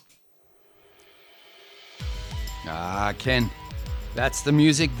Ah, Ken. That's the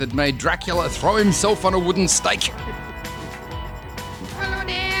music that made Dracula throw himself on a wooden stake. Hello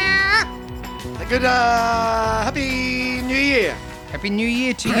there. Good Happy New Year. Happy New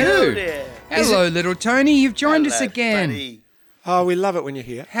Year to Hello you. there. Hello, little Tony. You've joined us Hello, again. buddy. Oh, we love it when you're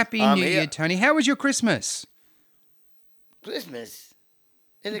here. Happy I'm New here. Year, Tony. How was your Christmas? Christmas.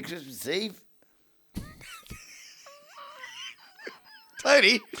 Isn't it Christmas Eve?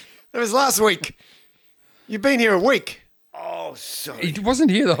 Tony, that was last week. You've been here a week. Oh, sorry. He wasn't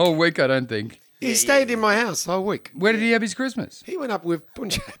here the whole week, I don't think. He stayed in my house the whole week. Where did he have his Christmas? He went up with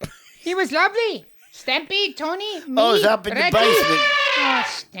Punjab. He was lovely. Stampy, Tony, me, I was up in the Reggie. basement. Oh,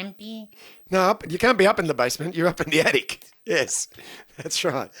 Stampy. No, you can't be up in the basement. You're up in the attic. Yes, that's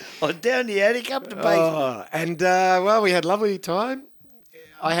right. Oh, down the attic, up the basement. Oh, and, well, we had lovely time.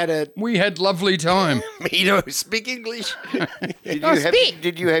 I had a... We had lovely time. Me don't speak English.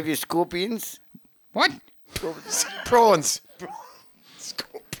 Did you have your scorpions? What? Prawns.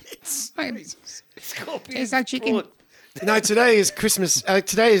 Scorpions. It's like chicken. prawn. No, today is Christmas.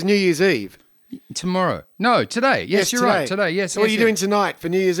 Today is New Year's Eve. Tomorrow. No, today. Yes, you're right. Today, yes. So what are you doing tonight for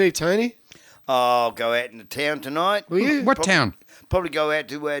New Year's Eve, Tony? Oh, I'll go out in the town tonight. Will you? What town? Probably go out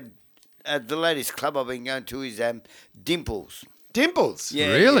to the latest club I've been going to is Dimples. Dimples? Yeah,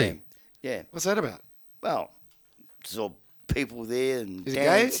 Really? Yeah. What's that about? Well, there's all people there and Is it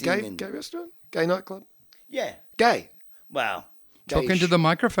dancing gay restaurant? Gay nightclub? Yeah. Gay. Well, Talk Gayish. into the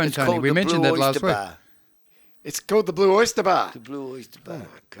microphone, it's Tony. called We the mentioned Blue that last Oyster week. Bar. It's called the Blue Oyster Bar. The Blue Oyster Oh, Bar. my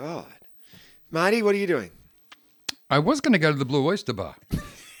God. Marty, what are you doing? I was going to go to the Blue Oyster Bar.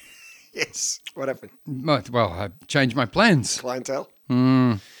 Yes. What happened? Well, I changed my plans. Clientele?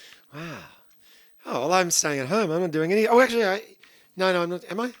 Wow. Oh, well, I'm staying at home. I'm not doing any... Oh, actually, No, I'm not.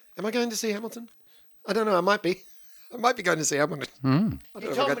 Am I? Am I going to see Hamilton? I don't know. I might be. I might be going to see Hamilton. I don't know You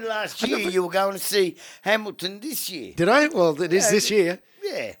if told I me got- last year you were going to see Hamilton this year. Did I? Well, it is this year.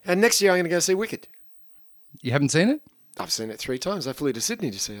 Yeah. And next year I'm going to go see Wicked. You haven't seen it? I've seen it 3 times. I flew to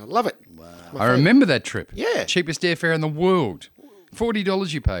Sydney to see it. I love it. Wow. I remember that trip. Yeah. Cheapest airfare in the world.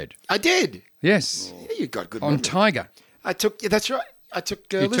 $40 you paid. I did. Yes. Yeah, you got good On memory. Tiger. I took... Yeah, that's right. I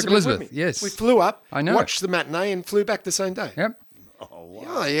took Elizabeth, Elizabeth, with me. yes. We flew up, I know. watched the matinee and flew back the same day. Yep.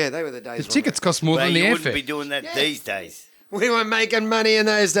 Oh, yeah, they were the days. The tickets cost more But than the you wouldn't be airfare. doing that these days. We were making money in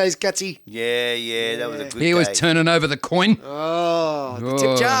those days, Gutsy. Yeah, that was a good He was day. turning over the coin. Oh, the Oh.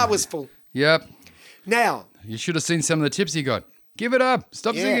 tip jar was full. Yep. Now, You should have seen some of the tips he got. Give it up.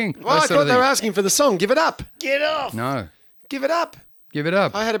 Stop yeah. singing. Well, I Those sort thought of they were things. asking for the song. Give it up. Get off. No. Give it up. Give it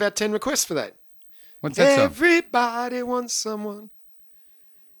up. I had about 10 requests for that. What's that song? Everybody wants someone.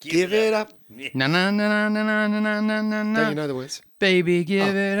 Give it up. Na na na na na na na na na na. Don't you know the words? Baby,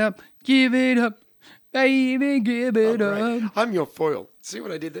 give it up. Give it up. Baby, give it up. I'm your foil. See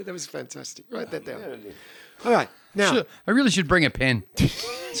what I did there? That was fantastic. Write that down. All right. Now, Sure. I really should bring a pen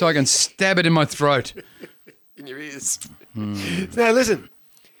so I can stab it in my throat in your ears. Now, listen.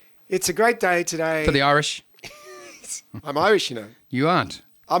 It's a great day today. for the Irish. I'm Irish, you know. You aren't.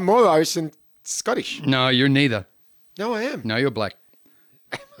 I'm more Irish than Scottish. No, you're neither. No, I am. No, you're black.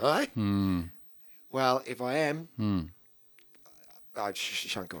 I? Well, if I am, I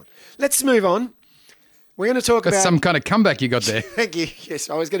shan't go on. Let's move on. We're going to talk That's about... some kind of comeback you got there. Thank you. Yes,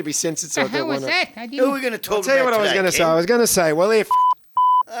 I was going to be censored, so I The hell thought, why was not? that? I Who are didn't. we going to talk I'll tell you about what I was today, going to say. Ken? I was going to say, well, if...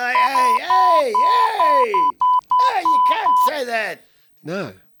 Hey, you can't say that.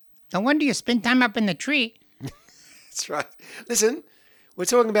 No, No wonder you spend time up in the tree. that's right. Listen, we're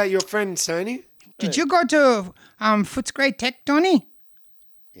talking about your friend, Tony. Did you go to Footscray Tech, Tony?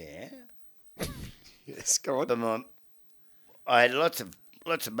 Yeah. Yes, go on. But I had lots of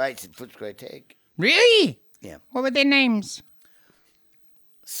mates at Footscray Tech. Really? Yeah. What were their names?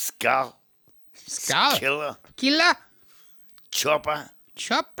 Skull, Skull. Killer, Killer. Chopper.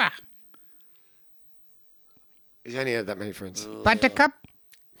 Chopper. He's only had that many friends. Buttercup.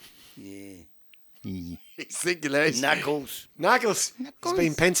 Yeah. He's thinking those. Knuckles. Knuckles. He's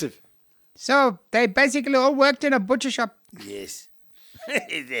been pensive. So they basically all worked in a butcher shop. Yes.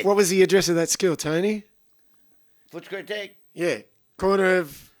 What was the address of that school, Tony? Footscray Tech. Yeah, corner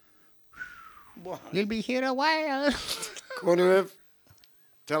of... You'll be here a while. Corner of...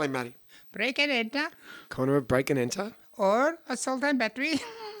 Tell him, Matty. Break and enter. Corner of break and enter. Or assault and battery.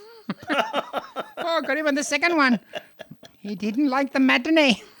 Oh, got him on the second one. He didn't like the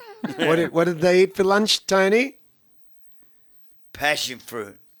matinee. What did they eat for lunch, Tony? Passion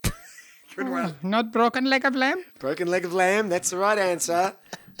fruit. Good one. Not broken leg of lamb. Broken leg of lamb. That's the right answer.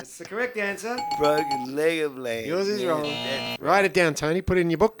 That's the correct answer. Broken leg of lamb. Yours is Yeah, wrong. that's- Write it down, Tony. Put it in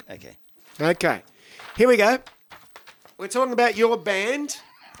your book. Okay. Okay. Here we go. We're talking about your band.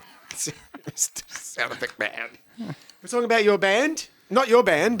 Sound effect band. We're talking about your band. Not your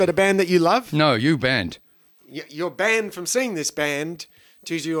band, but a band that you love. No, you banned. You're banned from seeing this band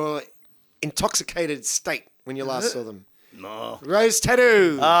due to your intoxicated state when you last saw them. No. Rose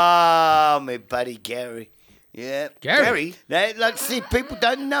Tattoo. Oh, my buddy Gary. Yeah. Gary. See, people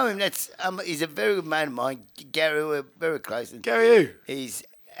don't know him. He's a very good man of mine. Gary, we're very close. And Gary who? he's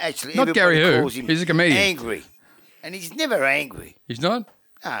actually Not everybody Gary who. calls him He's a comedian. Angry, and he's never angry. He's not?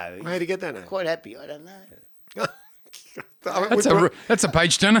 No, he's How'd you get that name? quite happy. I don't know. That's a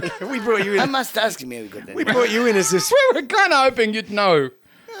page turner. We brought you I in. must ask him how he got that. We brought you in as this. We were kind of hoping you'd know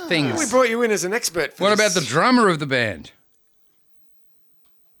We things. brought you in as an expert. For What this. about the drummer of the band?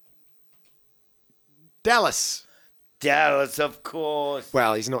 Dallas? Dallas, of course.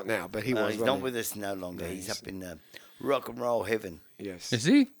 Well, he's not now, but he No, was. he's wasn't not he? with us no longer. He's up in rock and roll heaven. Yes. Is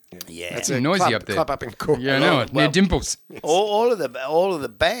he? Yeah. That's a a noisy club, up there. Club up in Cork. Yeah, I know it. Near Well- Dimples. All of the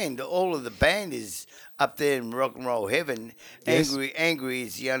band is up there in rock and roll heaven. Yes. Angry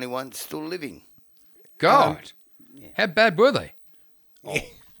is the only one still living. God. How bad were they?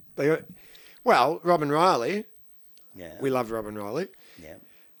 Well, Robin Riley. Yeah. We love Robin Riley.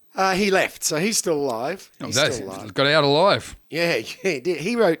 Yeah. He left, so he's still alive. He's That's still alive. got out alive. Yeah, he did.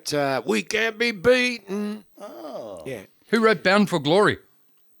 He wrote "We Can't Be Beaten." Oh. Yeah, Who wrote Bound for Glory?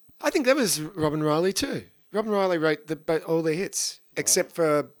 I think that was Robin Riley too. Robin Riley wrote all their hits except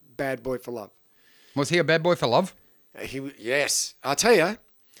for "Bad Boy for Love." Was he a bad boy for love? Yes, I'll tell you.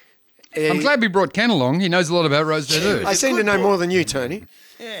 I'm glad we brought Ken along. He knows a lot about Rose Tattoo. I seem to know more than you, Tony.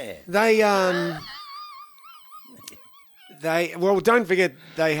 Yeah. Well, don't forget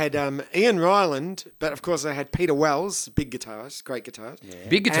they had Ian Ryland, but of course they had Peter Wells, big guitarist, great guitarist.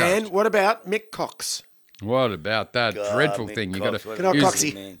 Big guitar. And what about Mick Cox? What about that God, dreadful Mick thing? You Cox, got what Good old a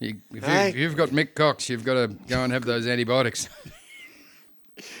Coxie. man. if you've got Mick Cox, you've got to go and have those antibiotics.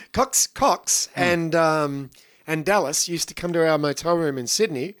 Cox and Dallas used to come to our motel room in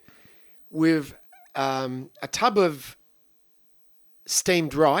Sydney with a tub of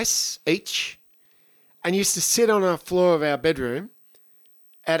steamed rice each, and used to sit on our floor of our bedroom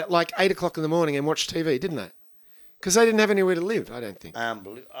at like 8 o'clock in the morning and watch TV, didn't they? Because they didn't have anywhere to live, I don't think.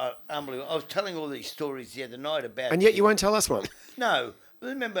 Unbelievable. I was telling all these stories the other night about. And yet you won't tell us one. No.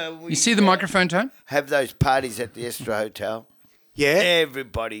 Remember we You see the microphone, Tone? have those parties at the Estra Hotel? Yeah.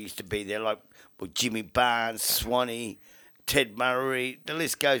 Everybody used to be there, like Jimmy Barnes, Swanee, Ted Murray. The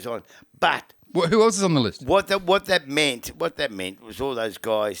list goes on. But Who else is on the list? what that meant was all those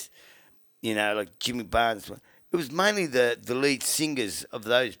guys, like Jimmy Barnes. It was mainly the lead singers of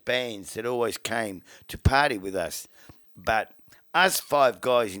those bands that always came to party with us. But us 5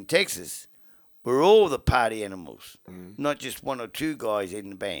 guys in Texas were all the party animals, not just 1 or 2 guys in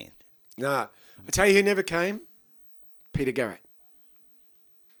the band. No. I tell you who never came? Peter Garrett.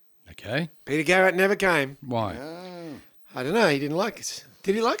 Okay. Peter Garrett never came. Why? I don't know. He didn't like us.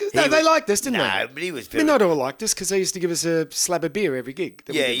 Did he like us? No, they liked us, didn't they? No, but he was I mean, very... not all liked us because they used to give us a slab of beer every gig.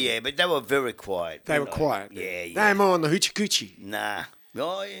 that we did. Yeah, but they were very quiet. They were quiet. Yeah. They were more on the hoochie coochie. Nah.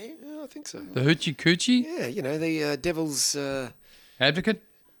 Oh, yeah. Yeah, I think so. The Hoochie Coochie Yeah, the devil's Advocate?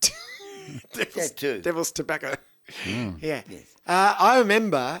 That too. devil's tobacco. Yeah. Yes. I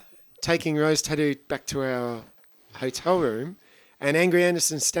remember taking Rose Tattoo back to our hotel room and Angry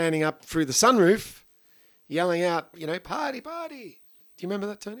Anderson standing up through the sunroof yelling out, party, party. Do you remember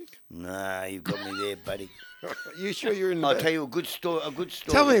that, Tony? Nah, you got me there, buddy. You sure you're in the I'll band? tell you a good story.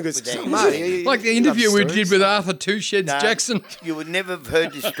 Tell me a good with story. Andy. Marty, Like the you love interview we stories. did with Arthur Two Sheds Nah, Jackson. You would never have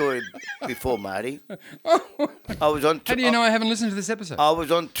heard this story before, Marty. I was on. How do you know I haven't listened to this episode? I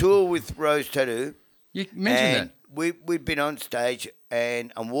was on tour with Rose Tattoo. You mentioned and that. we'd been on stage,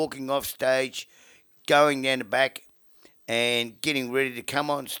 and I'm walking off stage, going down the back, and getting ready to come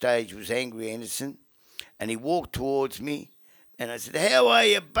on stage was Angry Anderson, and he walked towards me, and I said, "How are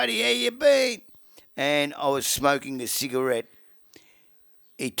you, buddy? How you been?" And I was smoking a cigarette.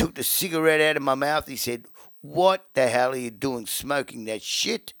 He took the cigarette out of my mouth. He said, "What the hell are you doing smoking that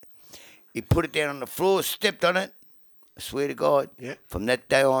shit?" He put it down on the floor, stepped on it. I swear to God, Yeah. from that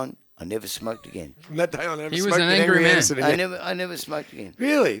day on, I never smoked again. From that day on, I never He was smoked an with angry man. Anderson I again. never smoked again.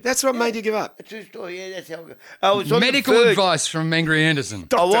 Really? That's what made you give up? A true story. Yeah, that's how it goes. I was on Medical the verge. advice from Angry Anderson.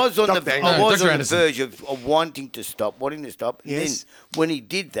 I was on Dr. the Angry. I was Dr. on the Anderson. verge of wanting to stop. Yes. And then when he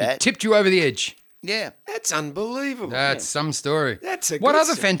did that, Tipped you over the edge. yeah, That's unbelievable. That's some story. That's a What good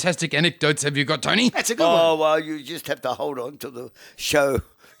other story. fantastic anecdotes have you got, Tony? That's a good Oh one. well, you just have to hold on till the show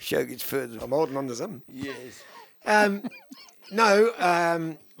gets further. I'm holding on to something. Yes.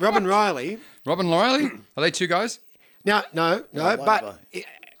 No, Robin Riley. Robin Riley? Are they 2 guys? No, one but guy.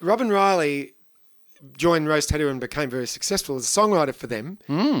 Robin Riley joined Rose Tattoo and became very successful as a songwriter for them.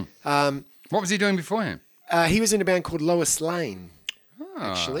 What was he doing beforehand? He was in a band called Lois Lane,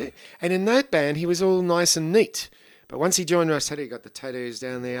 actually. And in that band, he was all nice and neat. But once he joined Rose Tattoo, he got the tattoos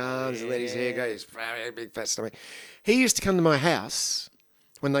down the arms, he let his hair go, his big fat stomach. He used to come to my house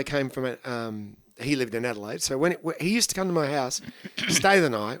when they came from he lived in Adelaide. So he used to come to my house, stay the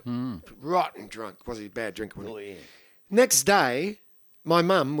night, rotten drunk. Was he a bad drinker? Next day, my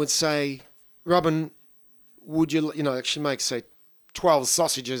mum would say, Robin, would you, she makes, say, 12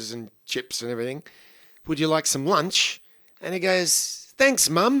 sausages and chips and everything. Would you like some lunch? And he goes, thanks,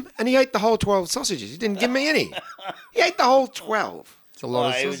 Mum. And he ate the whole 12 sausages. He didn't give me any. He ate the whole 12. It's a lot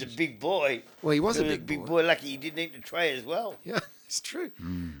of He sausages. was a big boy. Well, he was a He was big boy. Lucky he didn't eat the tray as well. Yeah, it's true.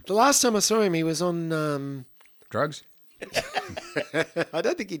 The last time I saw him, he was on... Drugs? I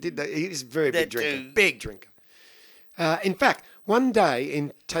don't think he did that. He's a very big That drinker. too. Big drinker. In fact, one day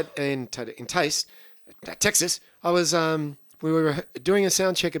in Texas, I was we were doing a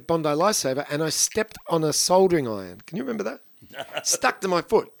sound check at Bondi Lifesaver, and I stepped on a soldering iron. Can you remember that? Stuck to my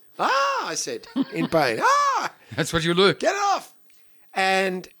foot. Ah, I said in pain. Ah, That's what you do. get it off.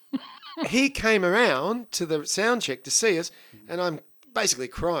 And he came around to the sound check to see us, and I'm basically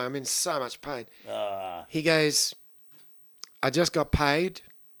crying. I'm in so much pain. He goes, I just got paid.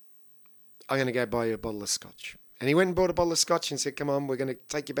 I'm going to go buy you a bottle of scotch. And he went and bought a bottle of scotch and said, come on, we're going to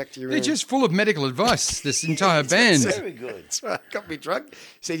take you back to your room. They're just full of medical advice, this entire band. Very good. That's right. Got me drunk. He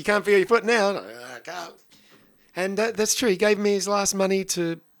said, you can't feel your foot now. I can't. And that's true. He gave me his last money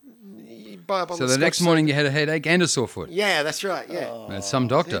to buy a bottle So of the scotch. next morning you had a headache and a sore foot. Yeah, that's right. Yeah. That's some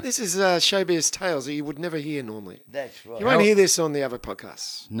doctor. This is showbiz tales that you would never hear normally. That's right. You won't hear this on the other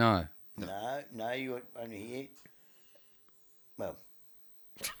podcasts. No. No, you won't only hear. Well,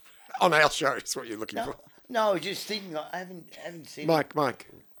 On our show is what you're looking for. no, I was just thinking. I haven't seen Mike.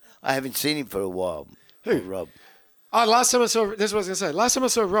 I haven't seen him for a while. Who? Rob. Oh, last time I saw, this is what I was going to say. Last time I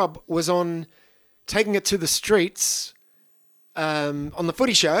saw Rob was on Taking It to the Streets on the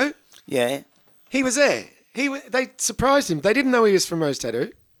footy show. Yeah. He was there. They surprised him. They didn't know he was from Rose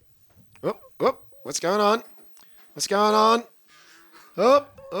Tattoo. What's going on? What's going on?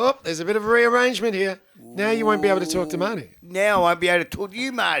 There's a bit of a rearrangement here. Now you won't be able to talk to Marty. Now I won't be able to talk to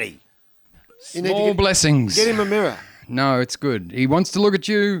you, Marty. You need to Small blessings. get him a mirror. No, it's good. He wants to look at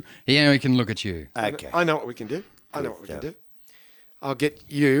you. He only can look at you. Okay. I know what we can do. I'll get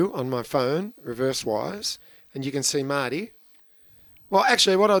you on my phone, reverse-wise, and you can see Marty. Well,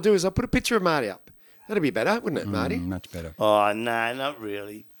 actually, what I'll do is I'll put a picture of Marty up. That'd be better, wouldn't it, Marty? Much better. Oh no, not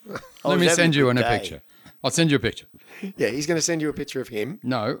really. Let me send you a picture. I'll send you a picture. Yeah, he's going to send you a picture of him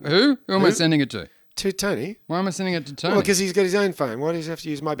No. Who? Who am I sending it to? to Tony. Why am I sending it to Tony? Well, because he's got his own phone. Why does he have to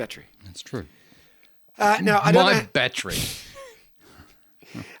use my battery? That's true. Now, I don't My know. battery.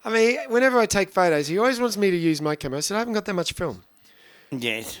 I mean, whenever I take photos, he always wants me to use my camera. I said, I haven't got that much film.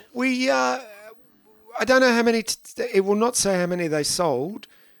 Yes. I don't know how many, it will not say how many they sold,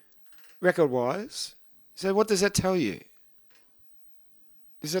 record-wise. So what does that tell you?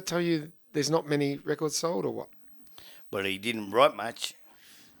 Does that tell you there's not many records sold or what? Well, he didn't write much.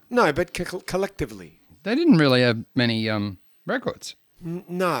 No, but collectively. They didn't really have many records.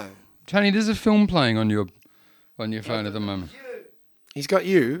 No. Tony, there's a film playing on your phone at the moment. He's got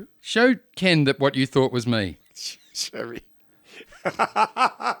you. Show Ken that what you thought was me. Sorry.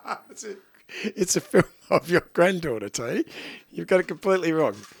 It's a film of your granddaughter, Tony. You've got it completely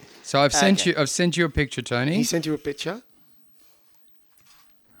wrong. So I've sent you a picture, Tony. He sent you a picture.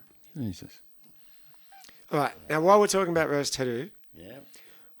 Jesus. All right. Now, while we're talking about Rose Tattoo, Yeah.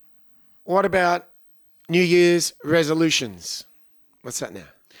 what about New Year's resolutions? What's that now?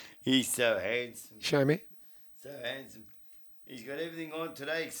 He's so handsome. Show me. So handsome. He's got everything on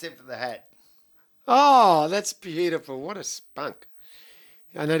today except for the hat. Oh, that's beautiful. What a spunk.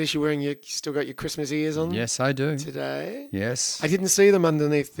 I notice you're wearing still got your Christmas ears on Yes, I do. today. Yes. I didn't see them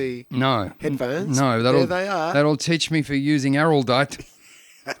underneath the No. headphones. No, There they are. That'll teach me for using Araldite.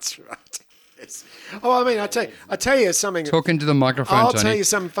 That's right. Yes. Oh, I mean, I tell you something. Talking to the microphone, I'll Tony. tell you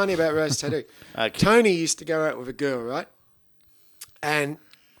something funny about Rose Tattoo. Okay. Tony used to go out with a girl, right? And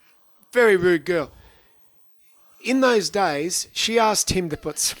very rude girl. In those days, she asked him to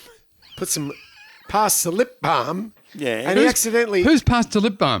put some pass the lip balm. Yeah. And he accidentally. Who's passed a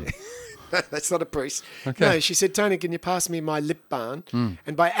lip balm? That's not a priest. Okay. No, she said, Tony, can you pass me my lip balm?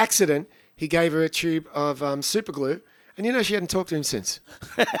 And by accident, he gave her a tube of super glue. And you know, she hadn't talked to him since.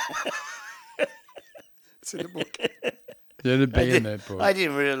 It's in the book. There'd be in there, boy. I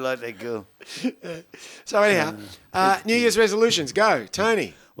didn't really like that girl. So anyhow, New Year's resolutions. Go,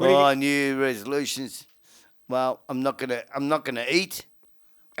 Tony. What do you- Well, New Year resolutions. Well, I'm not gonna eat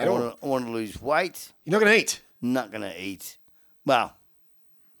At all? I want to lose weight. You're not going to eat? Not going to eat. Well,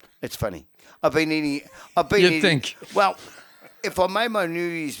 it's funny. I've been eating. You'd think. Well, if I made my New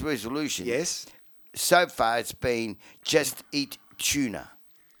Year's resolution, Yes. so far it's been just eat tuna.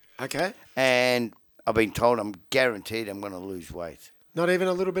 Okay. And I've been told I'm guaranteed I'm going to lose weight. Not even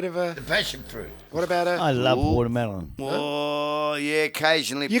a little bit of a... The passion fruit. What about a... I love watermelon. Oh, yeah,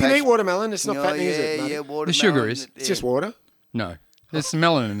 occasionally. You can eat watermelon. It's not fattening, is it, Marty? Yeah, watermelon. The sugar is. It's just water. No. There's some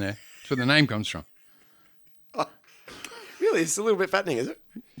melon in there. That's where the name comes from. Really? It's a little bit fattening, is it?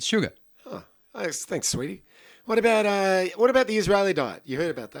 It's sugar. Oh, thanks, sweetie. What about the Israeli diet? You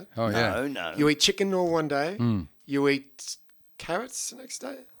heard about that? Oh, yeah. No. You eat chicken all one day. You eat carrots the next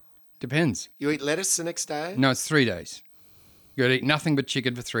day. Depends. You eat lettuce the next day. No, it's 3 days. You got to eat nothing but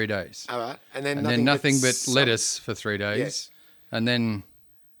chicken for 3 days. All right, and then Nothing but some- lettuce for 3 days. Yes. And then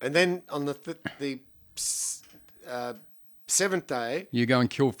And then on the seventh day, you go and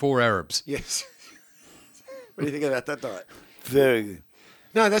kill 4 Arabs. yes. What do you think about that diet? Very good.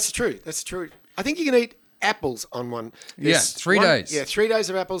 No, that's true. That's true. I think you can eat apples on one. Yeah, There's 3 days. Yeah, 3 days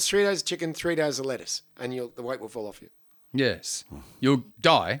of apples, 3 days of chicken, 3 days of lettuce, and the weight will fall off you. Yes. You'll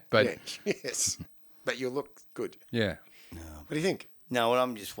die, but Yeah, yes. But you'll look good. yeah. What do you think? No, well,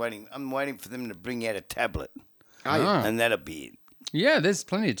 I'm just waiting. I'm waiting for them to bring out a tablet, Are you? Ah. and that'll be it. Yeah, there's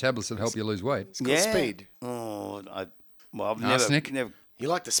plenty of tablets that help you lose weight. It's called speed. Oh, I've Arsenic? never. You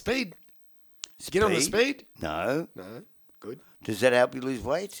like the speed? Get on the speed? No. No. Good. Does that help you lose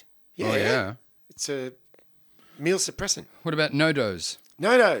weight? Yeah. Oh, yeah. It's a meal suppressant. What about no-dos?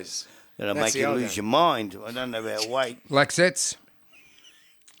 No dose. That'll That's make the you old lose one. your mind. I don't know about weight. Laxettes?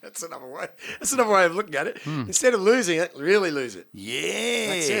 That's another way. That's another way of looking at it. Instead of losing it, really lose it. Yeah.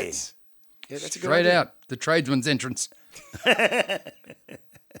 That's it. Yeah, that's a good Straight idea. out. The tradesman's entrance.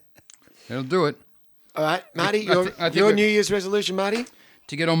 It'll do it. All right, Marty, I think your we- New Year's resolution, Marty?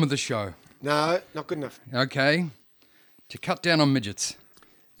 To get on with the show. No, not good enough. Okay. To cut down on midgets.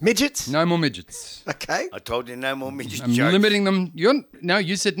 Midgets? No more midgets. Okay. I told you no more midget I'm jokes. limiting them.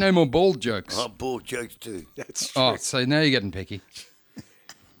 You said no more bald jokes. Oh, bald jokes too. That's true. Oh, so now you're getting picky.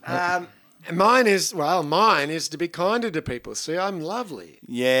 Mine is to be kinder to people. See, I'm lovely.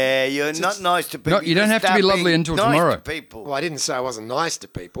 Yeah, you're not nice to people. you don't have to Start be lovely being until nice tomorrow. To people. Well, I didn't say I wasn't nice to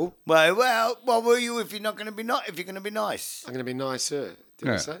people. Well, what were you if you're not going to be nice? If you're going to be nice, I'm going to be nicer. Did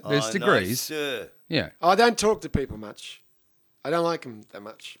I Yeah. say? There's Oh, degrees. nice, sir. Yeah. I don't talk to people much. I don't like them that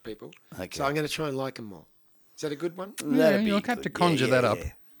much, people. Okay. So I'm going to try and like them more. Is that a good one? Yeah, That'd be you'll have to good. conjure Yeah, that up.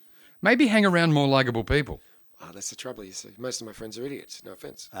 yeah. Maybe hang around more likable people. Oh, that's the trouble, you see. Most of my friends are idiots. No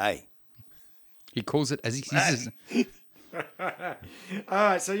offense. Hey, He calls it as he sees it. All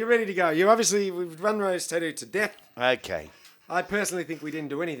right, so you're ready to go. We've run Rose Tattoo to death. okay. I personally think we didn't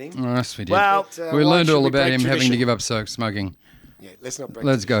do anything. Yes, we did. Well, we why learned should all we about break him having to tradition? give up smoking. Yeah, let's not break.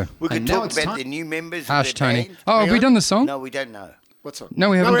 Let's go. we could And now talk it's about time- the new members. Harsh of the Tony. band. Oh, have we on. done the song? No, we don't know. What song? No,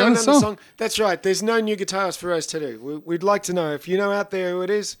 we haven't done the song. That's right. There's no new guitarist for Rose Tattoo. We'd like to know. If you know out there who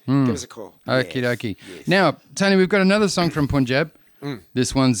it is, give us a call. Okie dokie. Now, Tony, we've got another song from Punjab.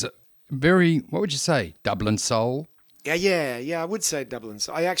 This one's very, what would you say? Dublin soul. Yeah. I would say Dublin.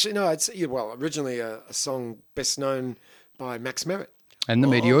 So I actually no. Originally a song best known by Max Merritt, And the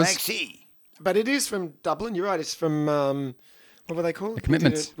Oh, Meteors. Maxie. but it is from Dublin. You're right. It's from what were they called? The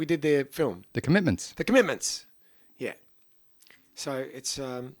Commitments. We did their film, The Commitments. The Commitments. Yeah. So it's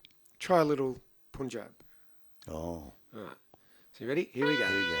try a little Punjab. Oh, All right. So you ready? Here we go.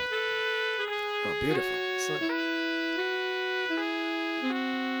 there we go. Oh, beautiful. Excellent.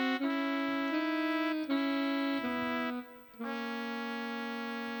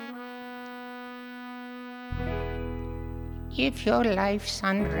 If your life's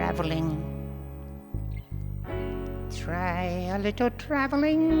unraveling, try a little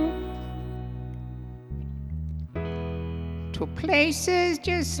traveling to places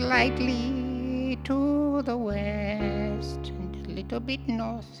just slightly to the west and a little bit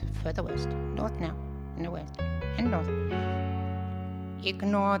north, further west, north now, and the west, and north.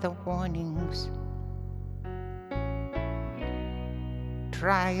 Ignore the warnings.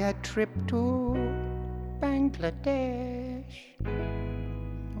 Try a trip to Bangladesh.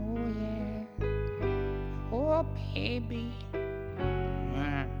 Oh yeah. Oh baby.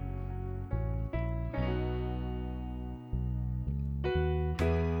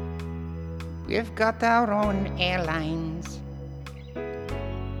 We've got our own airlines.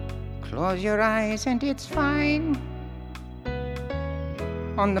 Close your eyes and it's fine.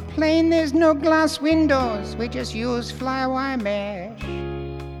 On the plane there's no glass windows. We just use fly-wire mesh.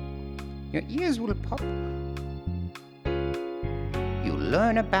 Your ears will pop. You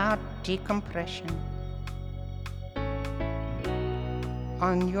learn about decompression.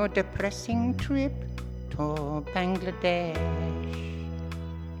 on your depressing trip to Bangladesh.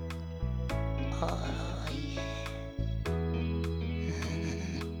 Oh, yeah.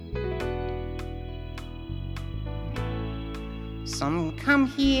 Some come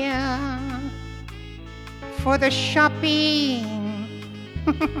here for the shopping.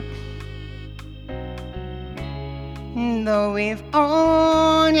 Though we've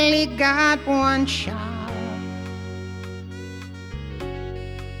only got one shop.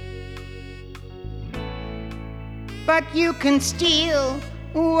 But you can steal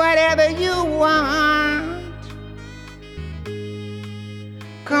whatever you want.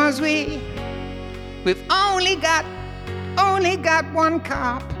 'Cause we've only got one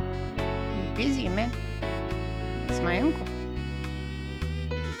cop. Busy, man. It's my uncle.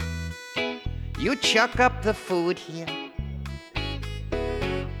 You chuck up the food here.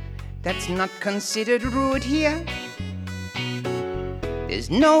 That's not considered rude here. There's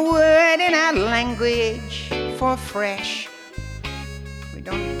no word in our language for fresh. We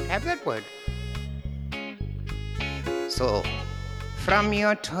don't have that word. So, from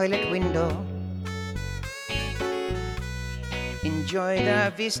your toilet window, enjoy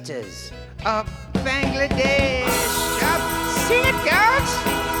the vistas of Bangladesh. Sing it, girls!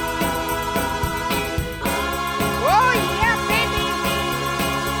 Oh, yeah, baby!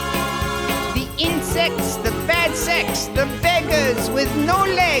 The insects, the bad sex, the beggars with no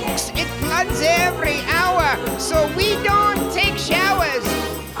legs. It floods every hour, so we don't take showers.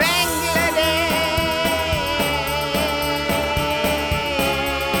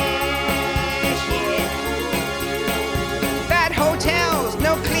 Bangladesh, yeah. Bad hotels,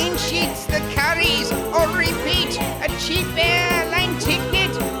 no clean sheets, the curries, or repeat. A cheap airline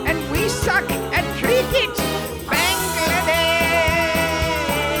ticket, and we suck at cricket.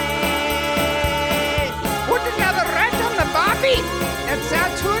 That's our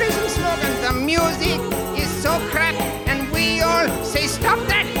tourism slogan. The music is so crap, and we all say, stop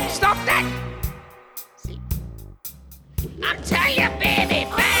that, stop that. See? I'll tell you, baby,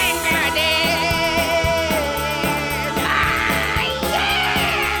 Bangladesh. Ah,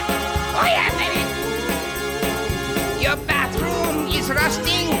 yeah. Oh, yeah, baby. Your bathroom is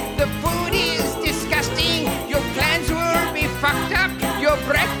rusting. The food is disgusting. Your plans will be fucked up. Your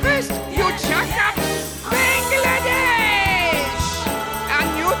breakfast, you chuck up.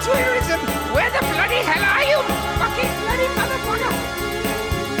 Tourism, where the bloody hell are you? Fucking bloody motherfucker!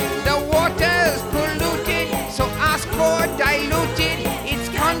 The water's polluted, so ask for diluted. It's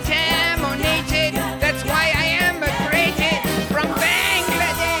contaminated, that's why I emigrated from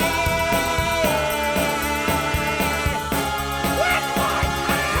Bangladesh. One more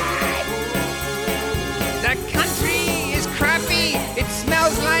time! The country is crappy, it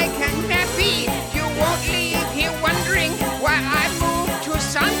smells like a nappy. You won't leave here wondering why I moved to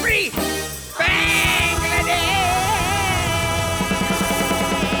Sunbury, Bangladesh.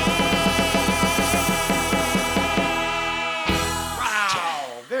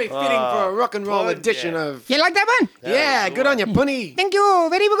 Wow, very fitting for a rock and roll edition of. You like that one? Yeah, good on you, Punny. Thank you.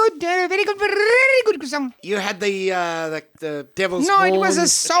 Very good. Very good song. You had the devil's No, it was a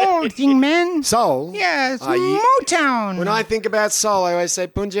horns. soul thing, man. Soul? Yes, you- Motown. When I think about soul, I always say,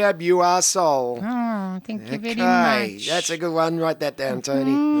 Punjab, you are soul. Oh, thank you very Okay, much. that's a good one. Write that down,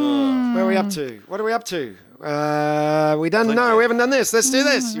 Tony. Where are we up to? What are we up to? We done? No, we haven't done this. Let's do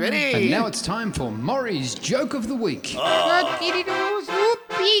this. You ready? And now it's time for Maury's Joke of the Week.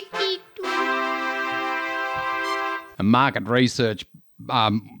 A market research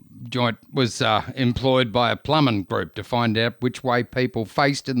joint was employed by a plumbing group to find out which way people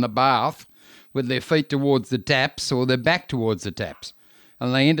faced in the bath, with their feet towards the taps or their back towards the taps.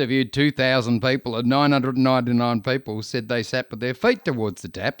 And they interviewed 2,000 people, and 999 people said they sat with their feet towards the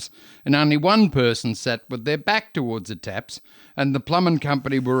taps, and only one person sat with their back towards the taps. And the plumbing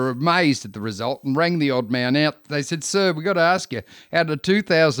company were amazed at the result and rang the odd man out. They said, "Sir, we've got to ask you, out of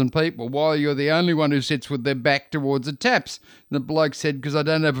 2,000 people, why you're the only one who sits with their back towards the taps?" And the bloke said, "Because I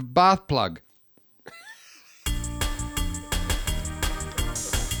don't have a bath plug."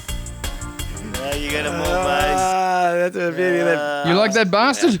 Now you got them all, mate. That's a beauty of that You like that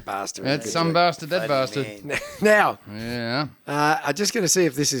bastard? bastard. That's some bastard, that bastard. Man. Now, Yeah. I'm just going to see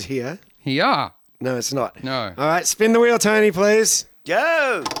if this is here. Yeah. No, it's not. No. All right, spin the wheel, Tony, please.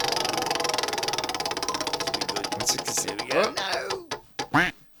 Go! That's Here we go. No.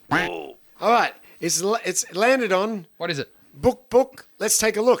 Oh. All right, it's landed on What is it? book. Let's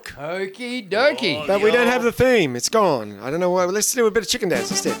take a look. Okie dokie. But we don't have the theme. It's gone. I don't know why. Let's do a bit of chicken dance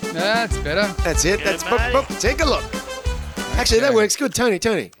instead. That's better. That's it. Get That's it, book. mate. Take a look. Actually, that Okay. works good.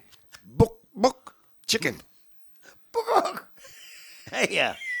 Tony. Book. Chicken.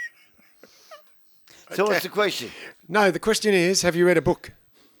 Yeah. So what's the question? No, the question is, have you read a book?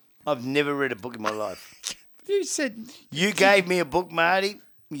 I've never read a book in my life. You said You gave me a book, Marty.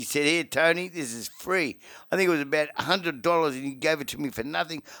 You said, here, Tony, this is free. I think it was about $100 and you gave it to me for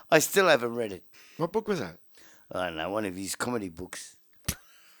nothing. I still haven't read it. What book was that? I don't know, one of his comedy books. It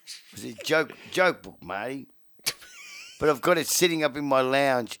was a joke book, Marty. But I've got it sitting up in my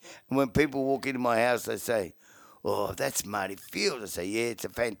lounge, and when people walk into my house, they say, oh, that's Marty Field. I say, yeah, it's a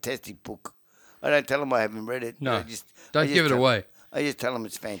fantastic book. I don't tell them I haven't read it. No, I just give it tell- away. I just tell them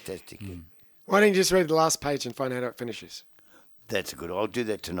it's fantastic. Why don't you just read the last page and find out how it finishes? That's good. I'll do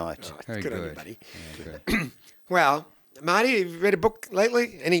that tonight. Very Good on you, good. buddy. Yeah, good. Well, Marty, have you read a book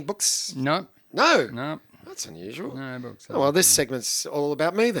lately? Any books? No, No. no, That's unusual. no books. Oh, well, this segment's all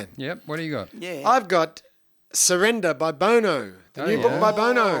about me then. Yep. What do you got? Yeah. I've got Surrender by Bono, the new book yeah. by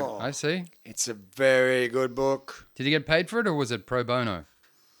Bono. I see. It's a very good book. Did you get paid for it, or was it pro bono?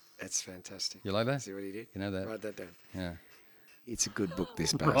 It's fantastic. You like that? See what he did? You know that? Write that down. Yeah. It's a good book,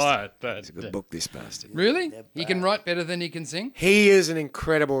 this bastard. Right. It's a good book, this bastard. Really? He can write better than he can sing. He is an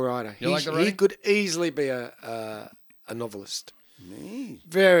incredible writer. You like the He writing? could easily be a novelist.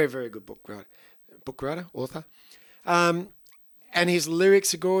 Very, very good book writer, author. And his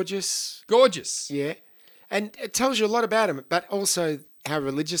lyrics are gorgeous. Gorgeous. Yeah. And it tells you a lot about him, but also how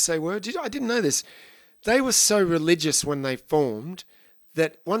religious they were. I didn't know this. They were so religious when they formed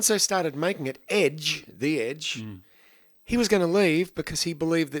that once they started making it, The Edge, he was going to leave because he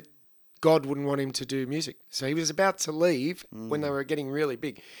believed that God wouldn't want him to do music. So he was about to leave when they were getting really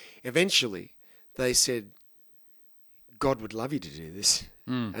big. Eventually, they said, God would love you to do this.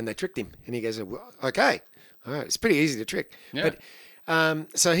 And they tricked him. And he goes, well, okay. All right. It's pretty easy to trick. Yeah. But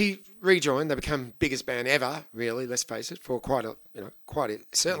so he rejoined. They become biggest band ever, really, let's face it, for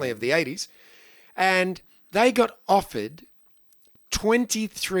certainly of the 80s. And they got offered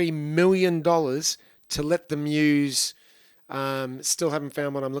 $23 million to let them use Still Haven't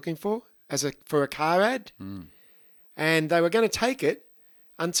Found What I'm Looking For for a car ad. And they were going to take it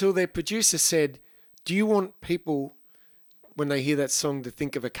until their producer said, do you want people, when they hear that song, to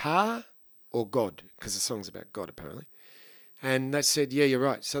think of a car or God? Because the song's about God, apparently. And they said, yeah, you're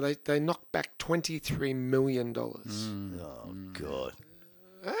right. So they knocked back $23 million. Oh, God.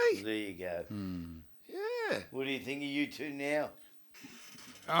 Hey, There you go. yeah. What do you think of you two now?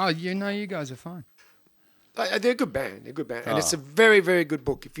 Oh, you guys are fine. They're a good band. They're a good band. And it's a very, very good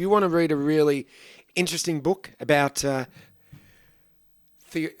book. If you want to read a really interesting book about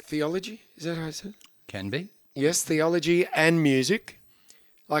theology, is that how I said? Can be. Yes, theology and music.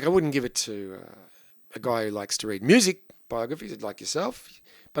 Like, I wouldn't give it to a guy who likes to read music biographies like yourself,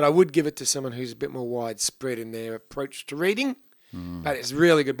 but I would give it to someone who's a bit more widespread in their approach to reading. But it's a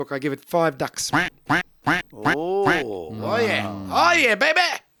really good book. I give it 5 ducks. Oh. Oh, yeah. Oh, yeah, baby.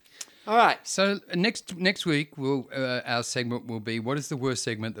 All right. So next week, our segment will be, what is the worst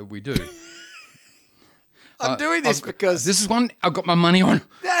segment that we do? I'm doing this because This is one I've got my money on.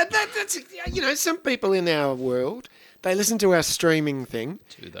 that's some people in our world, they listen to our streaming thing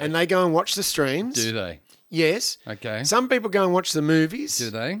they? and they go and watch the streams. Do they? Yes. Okay. Some people go and watch the movies. Do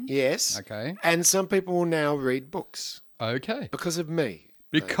they? Yes. Okay. And some people will now read books Okay. because of me.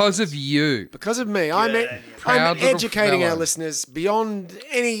 Because of you. Because of me. I'm Proud little educating our fellow. listeners beyond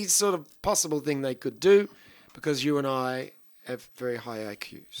any sort of possible thing they could do because you and I have very high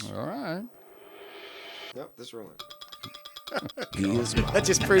IQs. All right. Nope, that's wrong. Here's That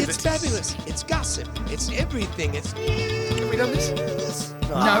just proves It's it. fabulous. It's gossip. It's everything. It's Have we done this?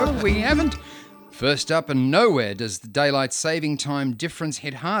 No, we haven't. First up, and nowhere does the daylight saving time difference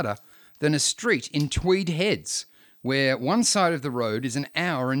hit harder than a street in Tweed Heads, where one side of the road is an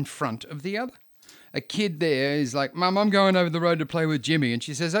hour in front of the other. A kid there is like, Mum, I'm going over the road to play with Jimmy. And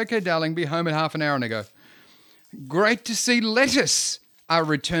she says, okay, darling, be home in half an hour. And I go, great to see lettuce are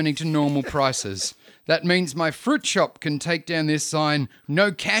returning to normal prices. That means my fruit shop can take down this sign,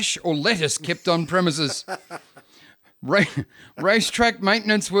 no cash or lettuce kept on premises. Racetrack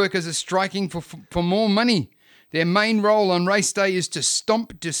maintenance workers are striking for more money. Their main role on race day is to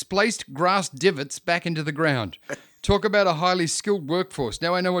stomp displaced grass divots back into the ground. Talk about a highly skilled workforce.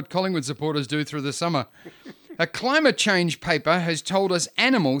 Now I know what Collingwood supporters do through the summer. A climate change paper has told us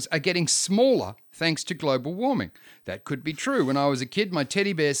animals are getting smaller thanks to global warming. That could be true. When I was a kid, my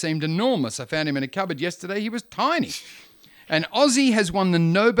teddy bear seemed enormous. I found him in a cupboard yesterday. He was tiny. An Aussie has won the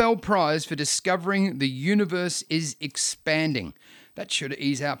Nobel Prize for discovering the universe is expanding. That should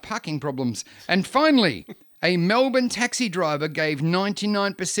ease our parking problems. And finally, a Melbourne taxi driver gave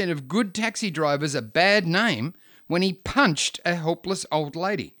 99% of good taxi drivers a bad name when he punched a helpless old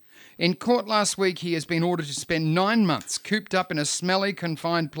lady. In court last week, he has been ordered to spend 9 months cooped up in a smelly,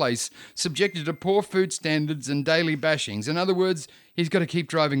 confined place, subjected to poor food standards and daily bashings. In other words, he's got to keep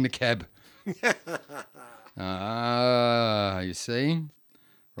driving the cab. You see?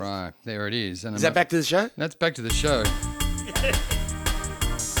 Right, there it is. And Is that back to the show? That's back to the show.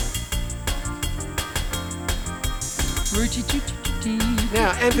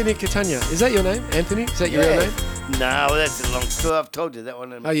 Now, Anthony Catania. Is that your name? Anthony? Is that your real name? No, that's a long story. I've told you that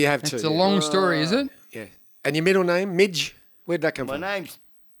one. Oh, you have two. It's a long story, is it? Yeah. And your middle name? Midge? Where'd that come My from? name's...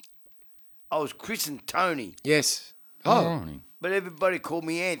 I was christened Tony, Yes. Oh. but everybody called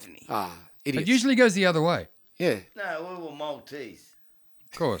me Anthony. Idiots. It usually goes the other way. Yeah. No, we were Maltese.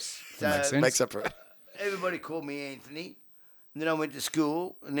 Of course. So- That makes sense. Makes up for it. Everybody called me Anthony. And then I went to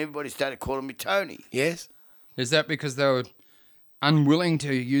school and everybody started calling me Tony. Yes. Is that because they were unwilling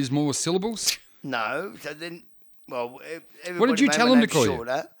to use more syllables? No, so then, well, everybody What did you made tell my them name to call you?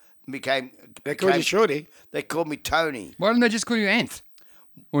 shorter. Became, They called you Shorty. They called me Tony. Why didn't they just call you Anth?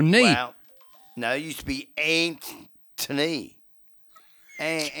 Or Nee? Well, no, it used to be Anthony.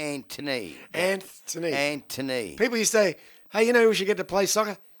 Anthony. Anthony. Anthony. People used to say, hey, you know we should get to play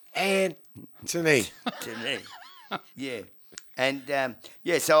soccer? Anthony. Anthony. Yeah. And,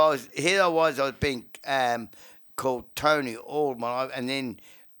 so I was being called Tony all my life. And then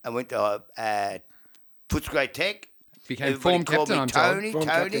I went to Footscray Tech. Became Everybody form called captain, me I'm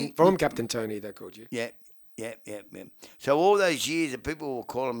told. Tony. Form Captain Tony, they called you. Yeah. So all those years that people were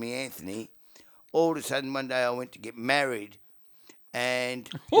calling me Anthony, all of a sudden one day I went to get married, and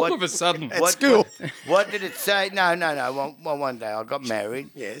All of a sudden. At school. What did it say? No. One day I got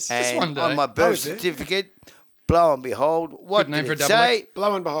married. Yes. And Just one day. on my I birth was there. certificate, lo and behold, what name did for a it double say?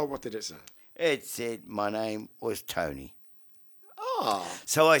 Lo and behold, what did it say? It said my name was Tony. Oh.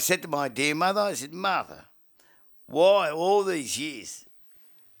 So I said to my dear mother, I said, Mother, why all these years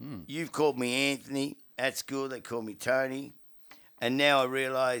you've called me Anthony? At school they called me Tony. And now I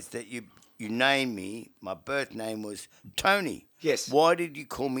realise that you named me, my birth name was Tony. Yes. Why did you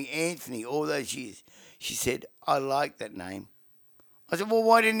call me Anthony all those years? She said, I like that name. I said, well,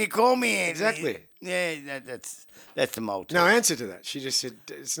 why didn't you call me Anthony? Exactly. Yeah, that's the Maltese. No answer to that. She just said,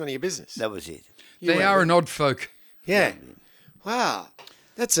 it's none of your business. That was it. They are an odd folk. Yeah. Wow.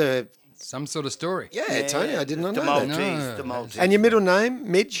 That's a... Some sort of story. Yeah, Tony, I did not the know that. Maltese, No. the Maltese. And your middle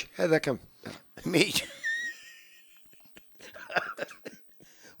name, Midge? How did that come? Me.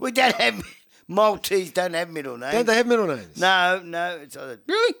 We don't have... Maltese don't have middle names. Don't they have middle names? No, it's either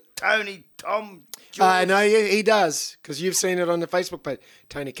Really? Tony, Tom, George. No, he does, because you've seen it on the Facebook page.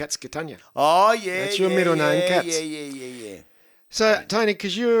 Tony Katz Catania. Oh, yeah. That's your middle name, Katz. Yeah. So, Tony,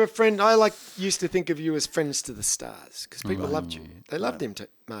 because you're a friend, I used to think of you as friends to the stars, because people loved you. They loved him,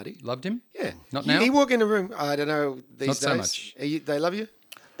 Marty. Loved him? Yeah. Not now? He walk in a room, I don't know, these Not days. so much. They love you?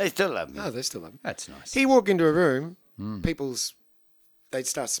 They still love me. Oh, they still love him. That's nice. He walk into a room, they'd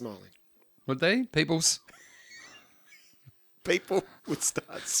start smiling. Would they? Peoples? People would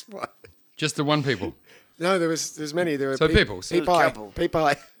start smiling. Just the one people. No, there's many. There were So peoples. Pea There was a pie. couple. Pea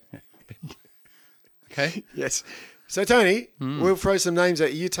pie. Okay. Yes. So, Tony, we'll throw some names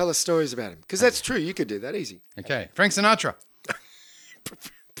at you. You tell us stories about him. Because that's true. You could do that easy. Okay. Frank Sinatra.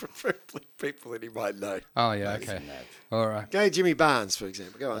 Preferably people that he might know. Oh, yeah. Okay. All right. Go Jimmy Barnes, for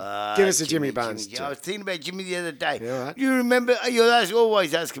example. Go on. Give us a Jimmy Barnes. I was thinking about Jimmy the other day. Yeah, all right. You remember? You're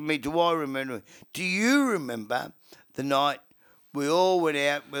always asking me, do I remember? Do you remember the night we all went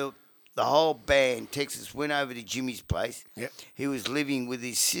out? Well, the whole band, Texas, went over to Jimmy's place. Yep. He was living with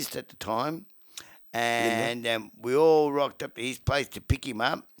his sister at the time. And we all rocked up to his place to pick him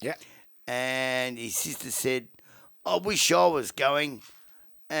up. Yeah. And his sister said, I wish I was going.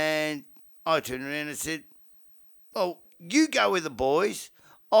 And I turned around and said, well, you go with the boys.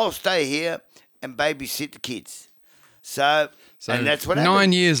 I'll stay here and babysit the kids. So and that's what happened.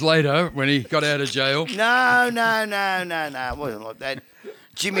 9 years later, when he got out of jail. No. It wasn't like that.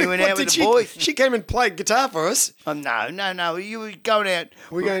 Jimmy went What out with did the boys. She came and played guitar for us. No. You were going out.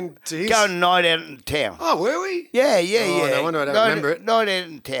 We're going to his... Going night out in town. Oh, were we? Yeah. Oh, no wonder I don't remember it. Night out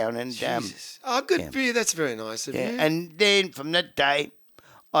in town. And, Jesus. Oh, good for you. That's very nice of yeah. you. And then from that day,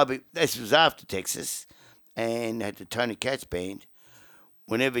 this was after Texas, and had the Tony Katz band.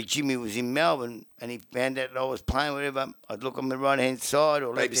 Whenever Jimmy was in Melbourne and he found out that I was playing, whatever, I'd look on the right-hand side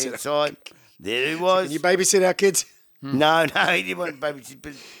or left-hand side. There he was. Can you babysit our kids? No, he didn't want to babysit,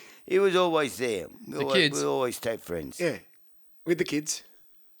 but he was always there. Kids? We always stayed friends. Yeah. With the kids.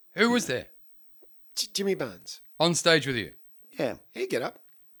 Who was there? Jimmy Barnes. On stage with you? Yeah. He'd get up.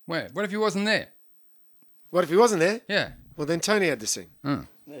 Where? What if he wasn't there? What if he wasn't there? Yeah. Well, then Tony had to sing.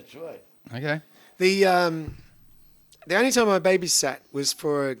 That's right. Okay. The the only time I babysat was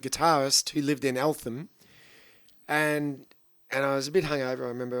for a guitarist who lived in Eltham, and I was a bit hungover. I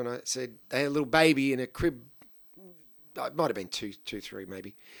remember, and I said they had a little baby in a crib. It might have been two, 3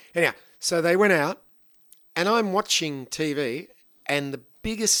 maybe. Anyhow, so they went out, and I'm watching TV, and the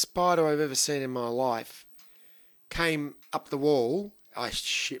biggest spider I've ever seen in my life came up the wall. I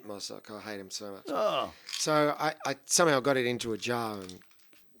shit myself. I hate him so much. Oh. So I somehow got it into a jar and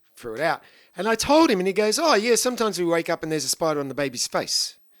threw it out. And I told him, and he goes, "Oh, yeah, sometimes we wake up and there's a spider on the baby's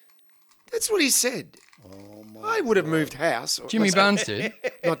face." That's what he said. I would have moved house. Jimmy Barnes did.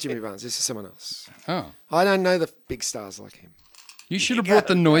 Not Jimmy Barnes. This is someone else. Oh. I don't know the big stars like him. You should have brought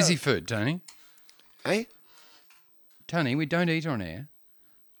the noisy food, Tony. Hey, Tony, we don't eat on air,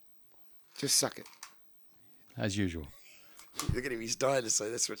 just suck it. as usual. Look at him. He's dying to say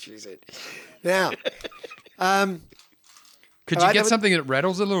that's what she said. Now, Could All you right, get that something that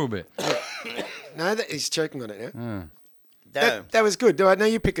rattles a little bit? no, he's choking on it now. No. That was good. Now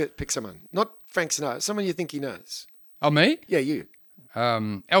you pick someone. Not Frank Sinatra. Someone you think he knows. Oh, me? Yeah, you.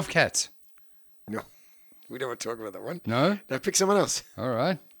 Elf cats. No. We don't want to talk about that one. No? No, pick someone else. All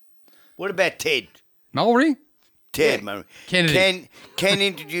right. What about Ted? Mulry? Ted Murray. Kennedy. Ken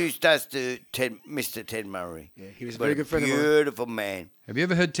introduced us to Mr. Ted Murray. Yeah, he was a What very good friend of mine. Beautiful man. Have you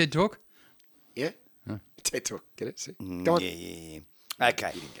ever heard Ted talk? Yeah? TED Talk. Get it? See? Mm, Go on. Yeah.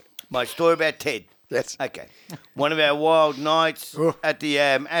 Okay. My story about Ted. Yes. Okay. One of our wild nights Oh. at the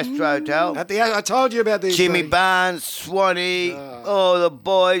Astro Hotel. I told you about these. Jimmy buddy. Barnes, Swanee, all the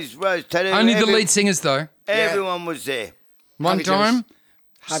boys, Rose Tattoo. Only the lead singers, though. Everyone was there. One Harvey time. Jones.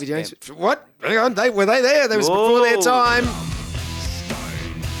 Harvey Jones. What? Hang on. Were they there? That was before their Whoa. time.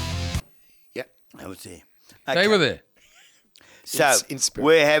 Yeah. I was there. They Okay. were there. So in spirit.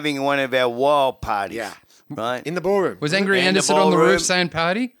 we're having one of our wild parties. Yeah. Right? In the ballroom. Was Angry In the Anderson on the ballroom. roof saying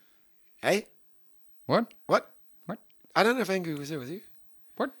party? Hey? What? What? What? I don't know if Angry was there with you.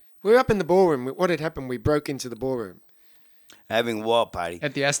 What? We were up in the ballroom. What had happened? We broke into the ballroom. Having a wild party.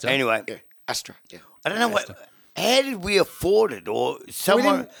 At the Astor. Anyway, Yeah. Astra. Yeah. I don't know what. How did we afford it? Or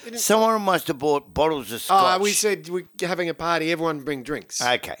someone we didn't- someone must have bought bottles of scotch. We said we're having a party. Everyone bring drinks.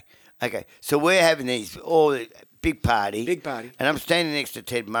 Okay. So we're having these all big party. Big party. And I'm standing next to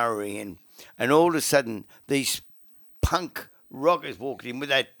Ted Murray, and all of a sudden these punk rockers walked in with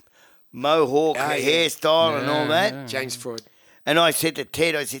that mohawk yeah. hairstyle and all that. James Freud. And I said to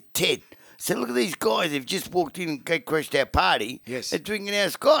Ted, Ted, look at these guys. They've just walked in and crashed our party. Yes. They're drinking our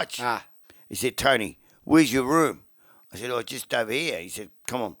scotch. He said, Tony, where's your room? I said, oh, just over here. He said,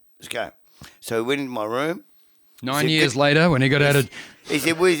 come on, let's go. So we went into my room. 9 years later, when he got out of... He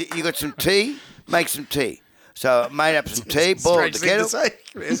said, you got some tea? Make some tea. So I made up some tea, boiled Strange the thing kettle. to say.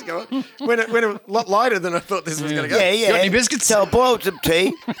 Yes, go on. Went a lot lighter than I thought this was going to go. Yeah. Got any biscuits? So I boiled some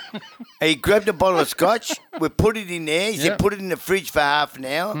tea. He grabbed a bottle of scotch. We put it in there. He Yeah. said, put it in the fridge for half an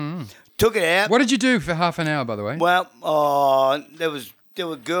hour. Took it out. What did you do for half an hour, by the way? Well, there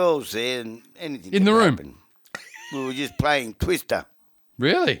were girls there and anything In could the room? happen. We were just playing Twister.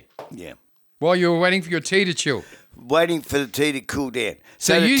 Really? Yeah. While you were waiting for your tea to chill. Waiting for the tea to cool down.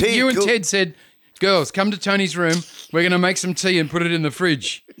 So the tea you and cool- Ted said, girls, come to Tony's room. We're going to make some tea and put it in the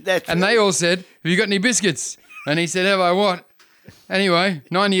fridge. That's And right. they all said, have you got any biscuits? And he said, have I what? Anyway,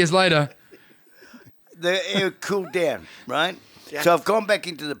 9 years later, It cooled down, right? So I've gone back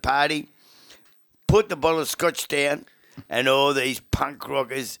into the party, put the bottle of scotch down, and all these punk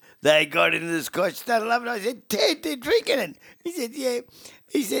rockers, they got into the scotch, started loving it. I said, Ted, they're drinking it. He said, yeah.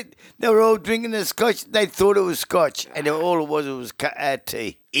 He said, they were all drinking the scotch. They thought it was scotch, and all it was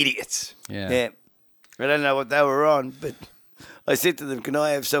tea. Idiots. Yeah. I don't know what they were on, but I said to them, can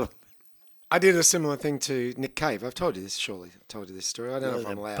I have some? I did a similar thing to Nick Cave. I've told you this, surely. I've told you this story. I don't know if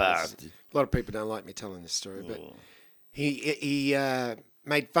I'm allowed. bastard. A lot of people don't like me telling this story, but he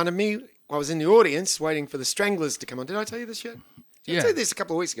made fun of me. I was in the audience waiting for the Stranglers to come on. Did I tell you this yet? Did I Yeah. tell you this a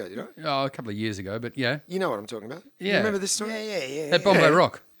couple of weeks ago, did I? oh, a couple of years ago, but yeah. You know what I'm talking about. You Yeah. remember this story? Yeah. At Bombay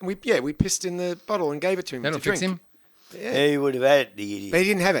Rock. And we pissed in the bottle and gave it to him That'll to fix drink. him. He would have had it, the idiot. But he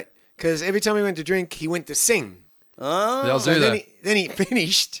didn't have it because every time he went to drink, he went to sing. Oh, They'll So do then that. then he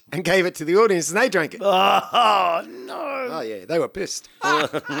finished and gave it to the audience and they drank it. no. Oh, yeah, they were pissed.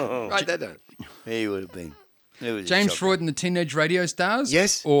 Write that down. He would have been. It was a James shock. Freud and the Teenage Radio Stars?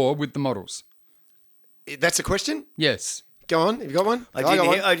 Yes. Or with the models? That's a question? Yes. Go on. Have you got one? I got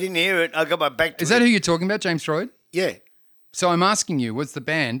one. didn't hear it. I got my back to Is it. that who you're talking about, James Freud? Yeah. So I'm asking you, was the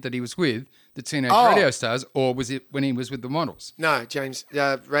band that he was with the Teenage Oh. Radio Stars, or was it when he was with the models? No, James,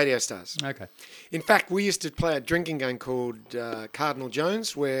 Radio Stars. Okay. In fact, we used to play a drinking game called Cardinal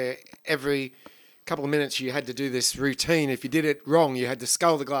Jones, where every couple of minutes, you had to do this routine. If you did it wrong, you had to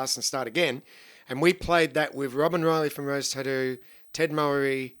scull the glass and start again. And we played that with Robin Riley from Rose Tattoo, Ted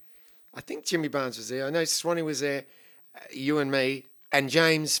Mowry, I think Jimmy Barnes was there. I know Swanee was there, you and me. And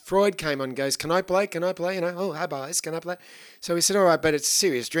James Freud came on and goes, can I play? Can I play? You know, oh, hi, boys, can I play? So we said, all right, but it's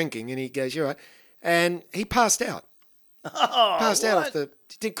serious drinking. And he goes, you're right. And he passed out. Passed out off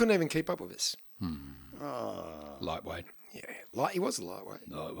couldn't even keep up with us. Lightweight. Yeah, he was a lightweight.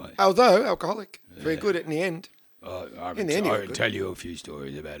 Lightweight. Although alcoholic. Very good in the end. I In the end, you were can good. tell you a few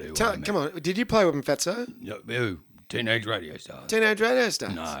stories about who I met. Come on, did you play with him, Fatso? Who? Teenage radio stars. Teenage radio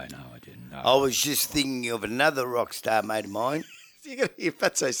stars? No, I didn't. No. I was just thinking of another rock star mate of mine. You got to hear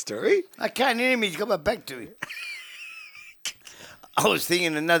Fatso's story? I can't hear him. He's got my back to him. I was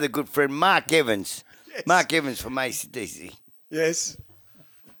thinking another good friend, Mark Evans. Yes. Mark Evans from AC/DC. Yes.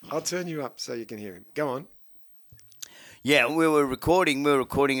 I'll turn you up so you can hear him. Go on. Yeah, we were recording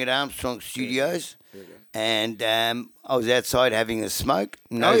at Armstrong Studios, and I was outside having a smoke.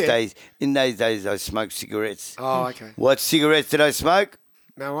 In those days, I smoked cigarettes. Oh, okay. What cigarettes did I smoke?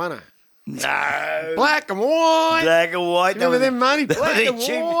 Marijuana. No. Black and white. Black and white. Remember them, money? They were Black the and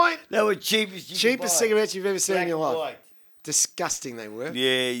cheapest- white. They were cheapest. You could Cheapest buy. cigarettes you've ever seen Black in your and life. white. Disgusting they were.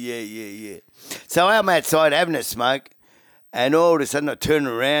 Yeah. So I'm outside having a smoke, and all of a sudden I turn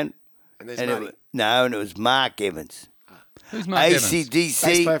around, And there's and money. it was Mark Evans. Who's Mark Evans? Bass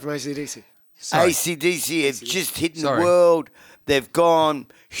AC/DC. player from ACDC. Sorry. AC/DC have just hit the Sorry. world. They've gone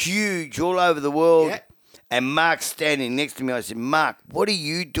huge all over the world. Yeah. And Mark's standing next to me. I said, Mark, what are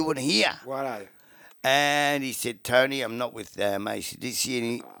you doing here? What are you? And he said, Tony, I'm not with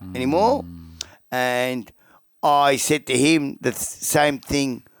AC/DC anymore. And I said to him the same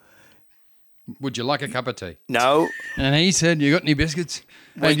thing. Would you like a cup of tea? No. And he said, you got any biscuits?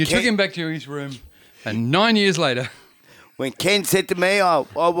 Well, And you took Ken- him back to his room. And 9 years later, When Ken said to me, I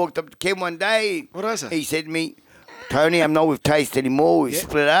walked up to Ken one day. What did I say? He said to me, Tony, I'm not with Taste anymore. We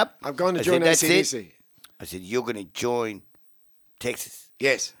split up. I've gone to I join said, "That's it." ACDC. I said, you're going to join Texas.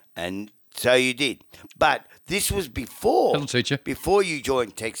 Yes. And so you did. But this was before. That'll teach you. Before you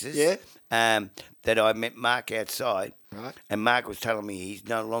joined Texas. Yeah. That I met Mark outside. Right. And Mark was telling me he's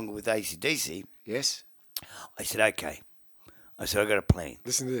no longer with AC/DC. Yes. I said, okay. I said, I got a plan.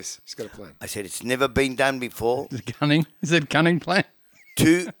 Listen to this. He's got a plan. I said, it's never been done before. is it cunning? Is it cunning plan?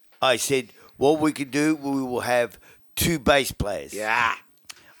 I said, what we could do, we will have 2 bass players. Yeah.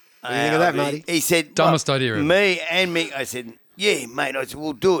 What do you think of that, Marty? He said, Dumbest "Well, idea ever." Me. I said, yeah, mate. I said,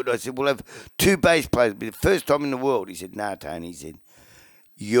 we'll do it. I said, we'll have 2 bass players. It'll be the first time in the world. He said, nah, Tony. He said,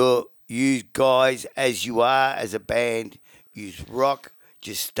 you guys as you are as a band, you rock,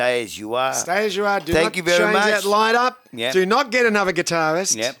 just stay as you are. Stay as you are. Do Thank not you very change much. that line up. Yep. Do not get another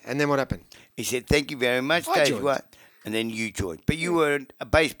guitarist. Yep. And then what happened? He said, thank you very much. I Stay as joined. you are. And then you joined. But you were a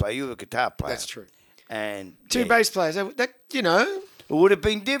bass player. You were a guitar player. That's true. And 2 bass players. That, you know, It would have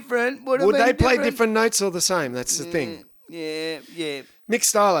been different. would they play different notes or the same? That's the thing. Yeah. Mick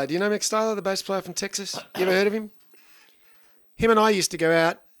Styler. Do you know Mick Styler, the bass player from Texas? You ever heard of him? Him and I used to go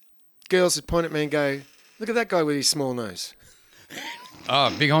out. Girls would point at me and go, look at that guy with his small nose.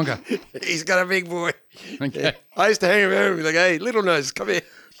 Oh, big honker. He's got a big boy. Okay. I used to hang around with him like, hey, little nose, come here.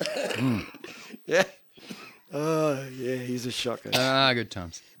 Yeah. Oh, yeah, he's a shocker. Ah, good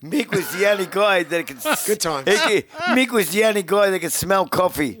times. Mick was the only guy that could. Good times. Mick was the only guy that could smell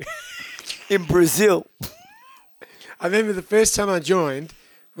coffee in Brazil. I remember the first time I joined,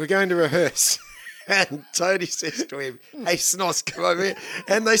 we're going to rehearse. And Tony says to him, hey, Snoss, come over here.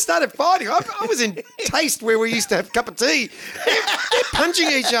 And they started fighting. I was in Taste where we used to have a cup of tea. They're punching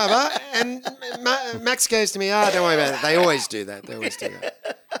each other. And Max goes to me, don't worry about it. They always do that.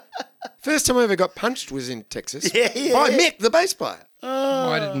 First time I ever got punched was in Texas. Yeah. By Mick, the bass player.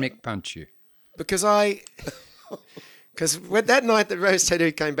 Why did Mick punch you? Because that night that Rose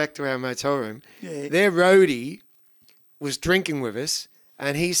Tattoo came back to our motel room, their roadie was drinking with us,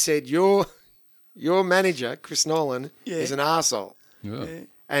 and he said, your manager, Chris Nolan, is an arsehole. Yeah.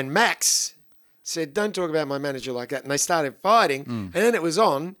 And Max said, don't talk about my manager like that. And they started fighting, and then it was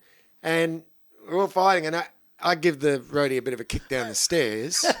on, and we're all fighting, and I give the roadie a bit of a kick down the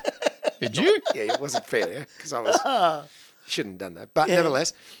stairs. Did you? Yeah, it wasn't fair because I shouldn't have done that. But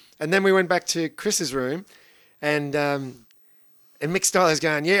nevertheless, and then we went back to Chris's room, and Mick Styler's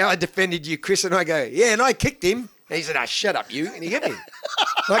going, yeah, I defended you, Chris, and I go, yeah, and I kicked him, and he said, shut up, you, and he hit me,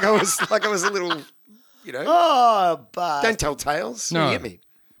 like I was a little, you know, Oh, but don't tell tales. No. He hit me.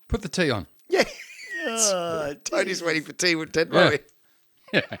 Put the tea on. Yeah, Tony's waiting for tea with Ted Yeah. Murray.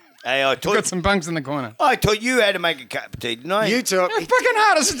 Yeah. hey, I Got some bunks in the corner. taught you how to make a cup of tea, didn't I? You talk. It's fucking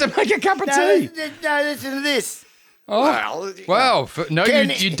hard is it to make a cup of no, tea. no, listen to this. Oh, wow. No,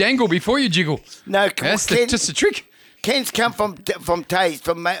 you dangle before you jiggle. No, That's Ken, just a trick. Ken's come from Taste,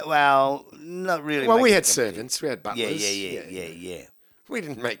 well, not really. Well, we making had tea. servants. We had butlers. Yeah. We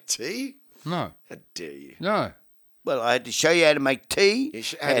didn't make tea. No, How dare you? no. Well, I had to show you how to make tea. You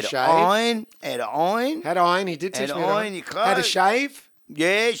How to shave. iron. How to iron. Had iron. He did teach Had me how to iron your How to clothes. shave.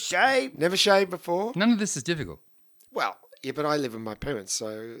 Yeah, shave. Never shaved before. None of this is difficult. Well, yeah, but I live with my parents,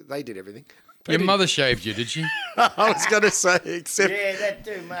 so they did everything. Your mother shaved you, did she? I was going to say, except... Yeah, that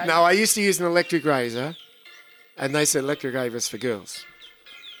too, mate. No, I used to use an electric razor, and they said electric razor's for girls.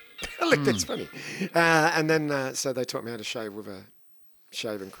 Look, that's funny. And then, so they taught me how to shave with a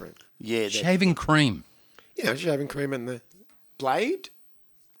shaving cream. Yeah, Shaving cream. You know, shaving cream and the blade.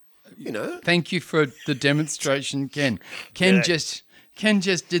 You know. Thank you for the demonstration, Ken. Ken just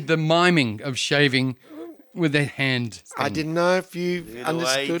did the miming of shaving with a hand. I didn't know if you the way he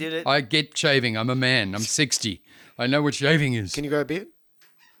understood. did it. I get shaving. I'm a man. I'm 60. I know what shaving is. Can you grow a beard?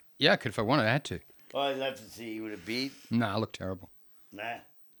 Yeah, I could if I wanted. I had to. I'd love to see you with a beard. No, I look terrible. Nah.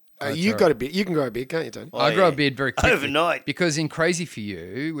 You've got a beard. You can grow a beard, can't you, Tony? I grow a beard very quickly. Overnight. Because in Crazy For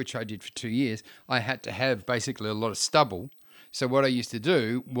You, which I did for 2 years, I had to have basically a lot of stubble. So what I used to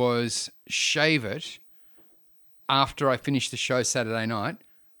do was shave it after I finished the show Saturday night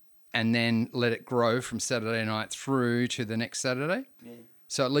and then let it grow from Saturday night through to the next Saturday. Yeah.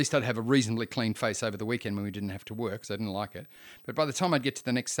 So at least I'd have a reasonably clean face over the weekend when we didn't have to work because I didn't like it. But by the time I'd get to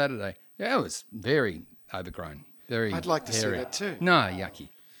the next Saturday, yeah, it was very overgrown. Very I'd like to see hairy. that too. No, yucky.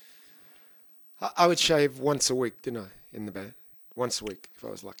 I would shave once a week, didn't I, in the bed? Once a week, if I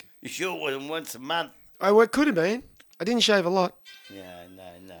was lucky. You sure it wasn't once a month? It could have been. I didn't shave a lot. Yeah, no.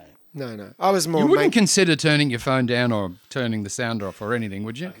 No. I was more. You wouldn't consider turning your phone down or turning the sound off or anything,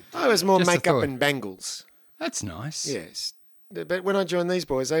 would you? I was more Just a makeup thought. and bangles. That's nice. Yes. But when I joined these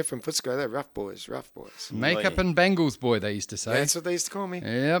boys, they're from Footscray. They're rough boys. Makeup and bangles boy, they used to say. That's what they used to call me.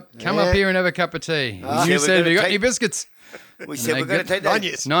 Yep. Come Yeah. up here and have a cup of tea. said You we're said, gonna have you got take- any biscuits? We said they we're going to get- take that. 9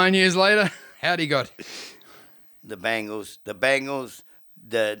 years. 9 years later, how'd he got? The bangles,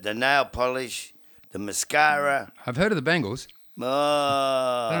 the nail polish, the mascara. I've heard of the bangles. Oh,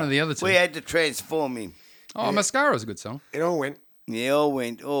 I don't know the other two. We had to transform him. Oh, Mascara's a good song. It all went. He all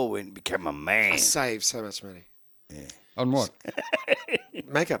went, became a man. I saved so much money. On what?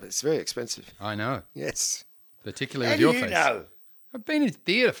 Makeup, it's very expensive. I know. Yes. Particularly How with do your you face. know? I've been in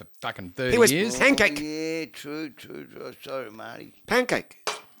theatre for fucking 30 He was years. pancake. Yeah, true. Sorry, Marty. Pancake.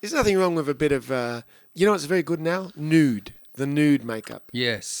 There's nothing wrong with a bit of, you know what's very good now? Nude. The nude makeup.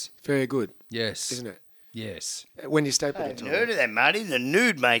 Yes. Very good, Yes. isn't it? Yes. When you staple I it. hadn't heard of that, Marty. The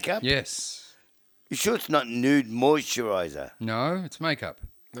nude makeup. Yes. You sure it's not nude moisturiser? No, it's makeup.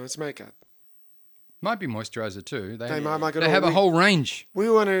 No, it's makeup. Might be moisturiser too. They might get they all have a weak. whole range. We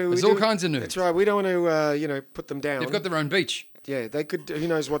want to. There's all kinds of nudes. That's right. We don't want to, put them down. They've got their own beach. Yeah, they could. Who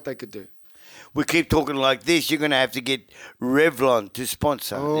knows what they could do? We keep talking like this. You're going to have to get Revlon to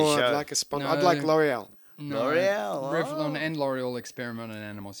sponsor Oh, the show. I'd like a sponsor. No. I'd like L'Oreal. No, L'Oreal, Revlon and L'Oreal experiment on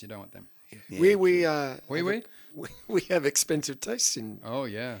animals. You don't want them. We We? have expensive tastes in Oh,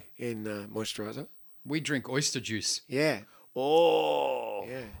 yeah. moisturiser. We drink oyster juice. Yeah, Oh.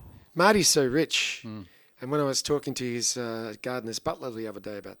 yeah. Marty's so rich, Hmm. and when I was talking to his gardener's butler the other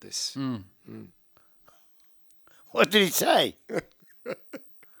day about this, Hmm. What did he say?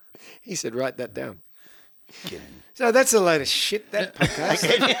 he said, "Write that down." So that's the latest shit. That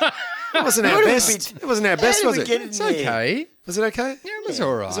podcast. It wasn't our best. It wasn't our best, was it? It's okay. Was it okay? Yeah, it was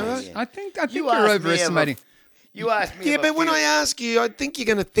all right. right? I think You you're asked me overestimating. You asked me. Yeah, if but when feel- I ask you, I think you're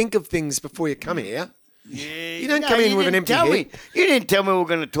going to think of things before you come here. Yeah, You don't come in you with an didn't empty tell head. me. You didn't tell me we were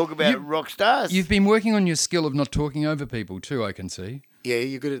going to talk about rock stars. You've been working on your skill of not talking over people too, I can see. Yeah,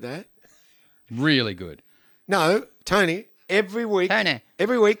 you're good at that. Really good. No, Tony. Every week. Tony.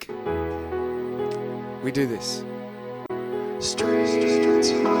 Every week. We do this.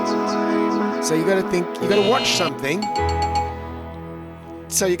 So you got to think. You got to watch something.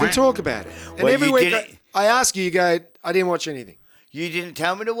 So you can talk about it. And Well, every you week did it. I ask you, you go, I didn't watch anything. You didn't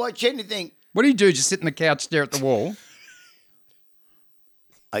tell me to watch anything. What do you do? Just sit on the couch, stare at the wall?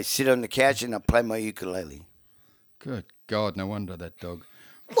 I sit on the couch and I play my ukulele. Good God, no wonder that dog.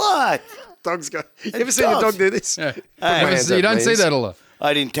 What? Dog's go. You ever seen a dog dogs. do this? Yeah. my hands You up, don't see please. that a lot.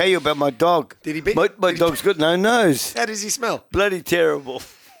 I didn't tell you about my dog. Did he bit- My dog's got no nose. How does he smell? Bloody terrible.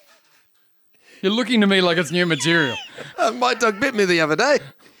 You're looking to me like it's new material. My dog bit me the other day.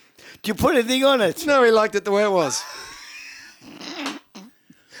 Do you put anything on it? No, he liked it the way it was.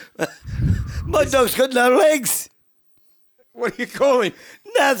 My dog's got no legs. What do you call him?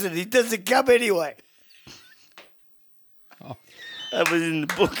 Nothing. He doesn't come anyway. That was in the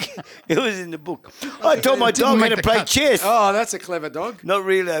book. It was in the book. I taught my dog how make to the play cut. chess. Oh, that's a clever dog. Not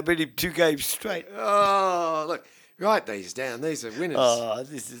really. I beat him 2 games straight. Oh, look. Write these down. These are winners. Oh,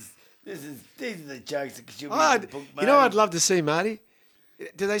 these are the jokes that should be Oh, in the book, you know what I'd mate. love to see, Marty?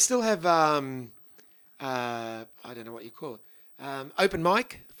 Do they still have, I don't know what you call it, open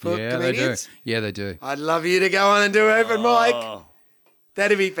mic for Yeah, comedians? they do. Yeah, they do. I'd love you to go on and do open mic. Oh.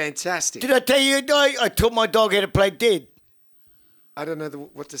 That'd be fantastic. Did I tell you I taught my dog how to play dead? I don't know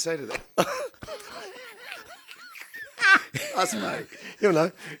what to say to that. Us, mate. You'll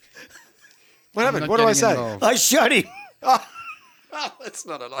know. What happened? not What do I getting say? involved. I shot him. Oh, that's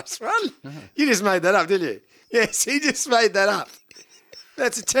not a nice one. You just made that up, didn't you? Yes, he just made that up.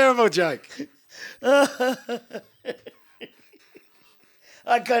 That's a terrible joke.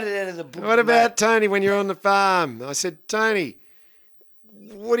 I got it out of the book. What about Tony when you're on the farm? I said, Tony,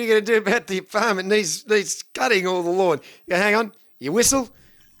 what are you going to do about the farm? It needs cutting all the lawn. You go, hang on. You whistle.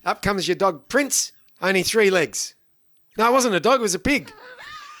 Up comes your dog, Prince. Only 3 legs. No, it wasn't a dog. It was a pig.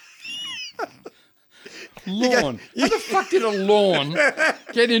 Lawn. How the fuck did a lawn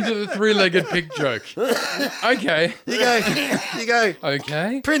get into the 3-legged pig joke? Okay. You go,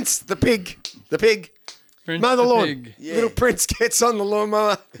 Okay. Prince, the pig. The pig. Prince Mow the lawn. pig. Little Prince gets on the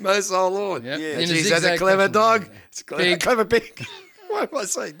lawnmower, mows the whole lawn. Yep. Yeah. In a Geez, that's a zigzag clever fashion. dog. It's a Pig. clever pig. Why am I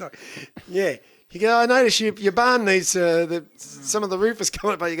saying dog? Yeah. You go, I notice your barn needs some of the roof is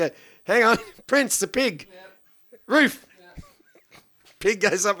coming up, but you go, hang on, Prince, the pig. Roof. Pig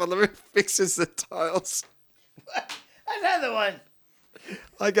goes up on the roof, fixes the tiles. Another one.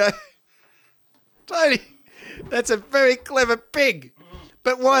 I go, Tony, that's a very clever pig.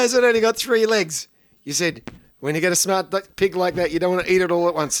 But why has it only got 3 legs? You said, when you get a smart pig like that, you don't want to eat it all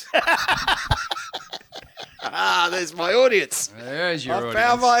at once. There's my audience. There's your I audience.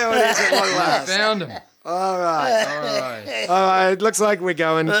 found my audience at long last. Found him. All right. All right. All right. It looks like we're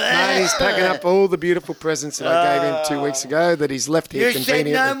going. Marty's packing up all the beautiful presents that I gave him 2 weeks ago that he's left here You said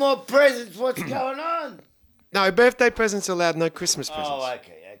conveniently. no more presents. What's going on? No, birthday presents allowed, no Christmas presents. Oh,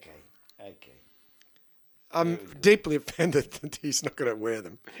 okay. I'm deeply offended that he's not going to wear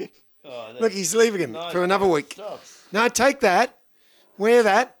them. Oh, that's Look, he's leaving them nice for another week. socks. No, take that. Wear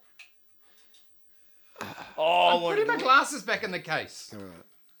that. Oh, I Putting my wanted, glasses back in the case. All right.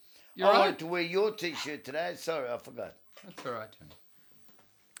 You I all right? wanted to wear your T-shirt today. Sorry, I forgot. That's all right,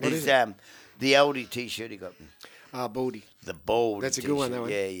 Tony. It's the Aldi T-shirt he got me. Ah, Baldy. The bold. That's a good one, T-shirt.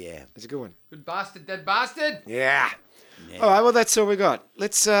 that one. Yeah. That's a good one. Good bastard, dead bastard. Yeah. All right, well, that's all we got.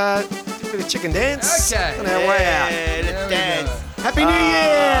 Let's do a bit of chicken dance Okay. on our way out. Yeah, There let's we dance. go. Happy New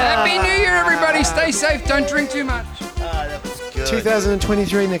Year! Happy New Year, everybody. Stay safe. Don't drink too much. Oh, that was good.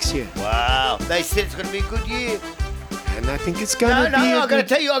 2023 next year. Wow. They said it's going to be a good year. And I think it's going No, to be I a got to good...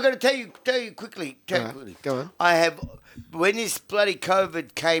 tell you quickly. All right, go on. I have, when this bloody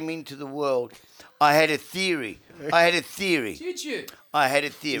COVID came into the world, I had a theory. YouTube. I had a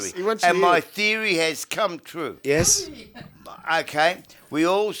theory. He wants you And to my hear. theory has come true. Yes? Okay? We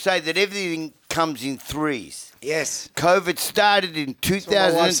all say that everything comes in threes. Yes. COVID started in That's what my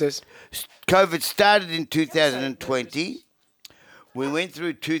wife 2000. says. COVID started in 2020. We went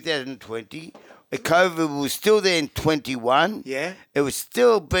through 2020. COVID was still there in 21. Yeah. It was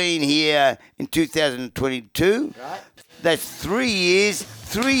still being here in 2022. Right. That's 3 years.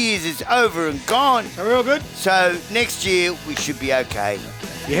 3 years is over and gone. Are we all good? So next year we should be okay.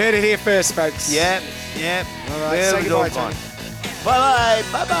 You heard it here first, folks. Yep. All right, Well, say it's goodbye, all Tony. fine. Bye-bye.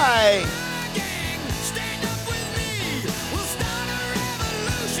 Bye-bye. Stand up with me. We'll start a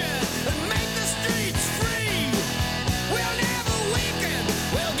revolution and make the streets free. We'll never weaken.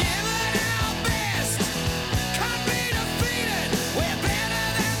 We'll give it our best. Can't be defeated. We're better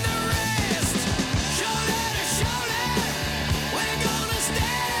than the rest. Shoulder to shoulder, we're gonna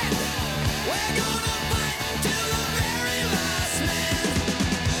stand. We're gonna fight till the very last man.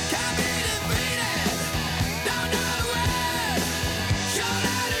 Can't be defeated. Don't know the word.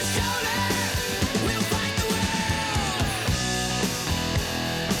 Shoulder to shoulder,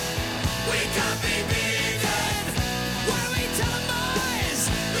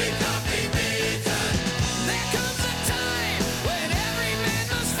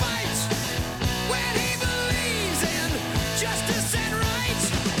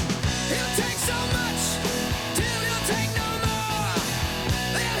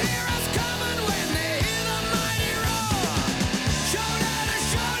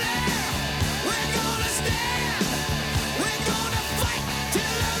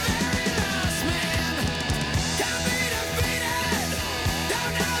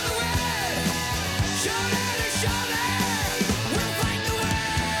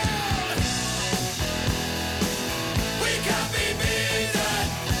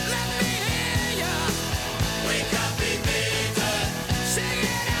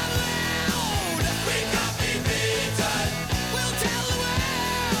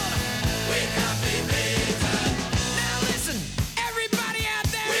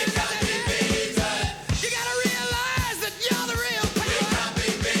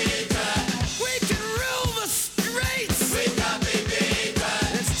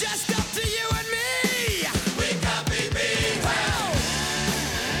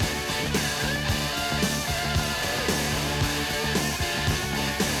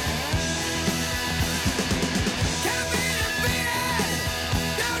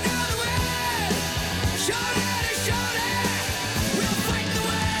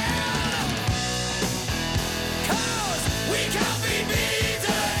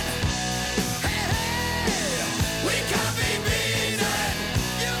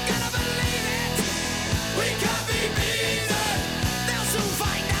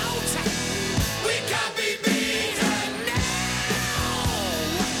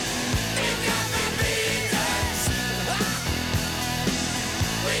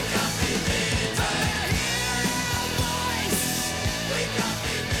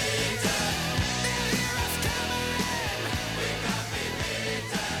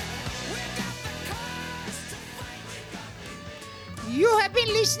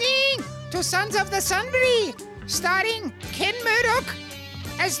 listening to Sons of the Sunbury, starring Ken Murdoch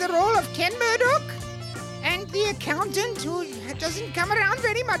as the role of Ken Murdoch, and the accountant who doesn't come around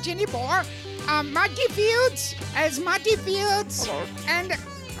very much anymore, Marty Fields as Marty Fields. Hello. And,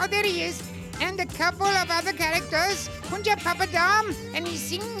 oh, there he is. And a couple of other characters, Punjab Papadam, and he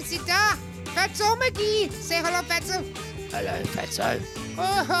sings sitar. Fatso McGee. Say hello, Fatso. Hello, Fatso.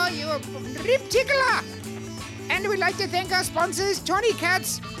 Oh, you rib tickler. And we'd like to thank our sponsors, Tony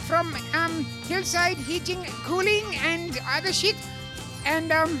Katz from Hillside Heating, Cooling, and other shit. And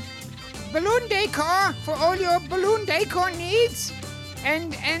Balloon Decor for all your balloon decor needs.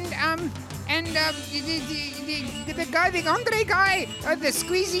 And the guy, the Andre guy, the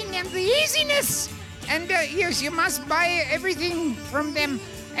squeezing and the easiness. And yes, you must buy everything from them.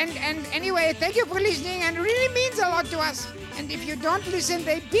 And anyway, thank you for listening, and it really means a lot to us. And if you don't listen,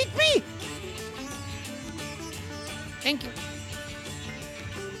 they beat me. Thank you.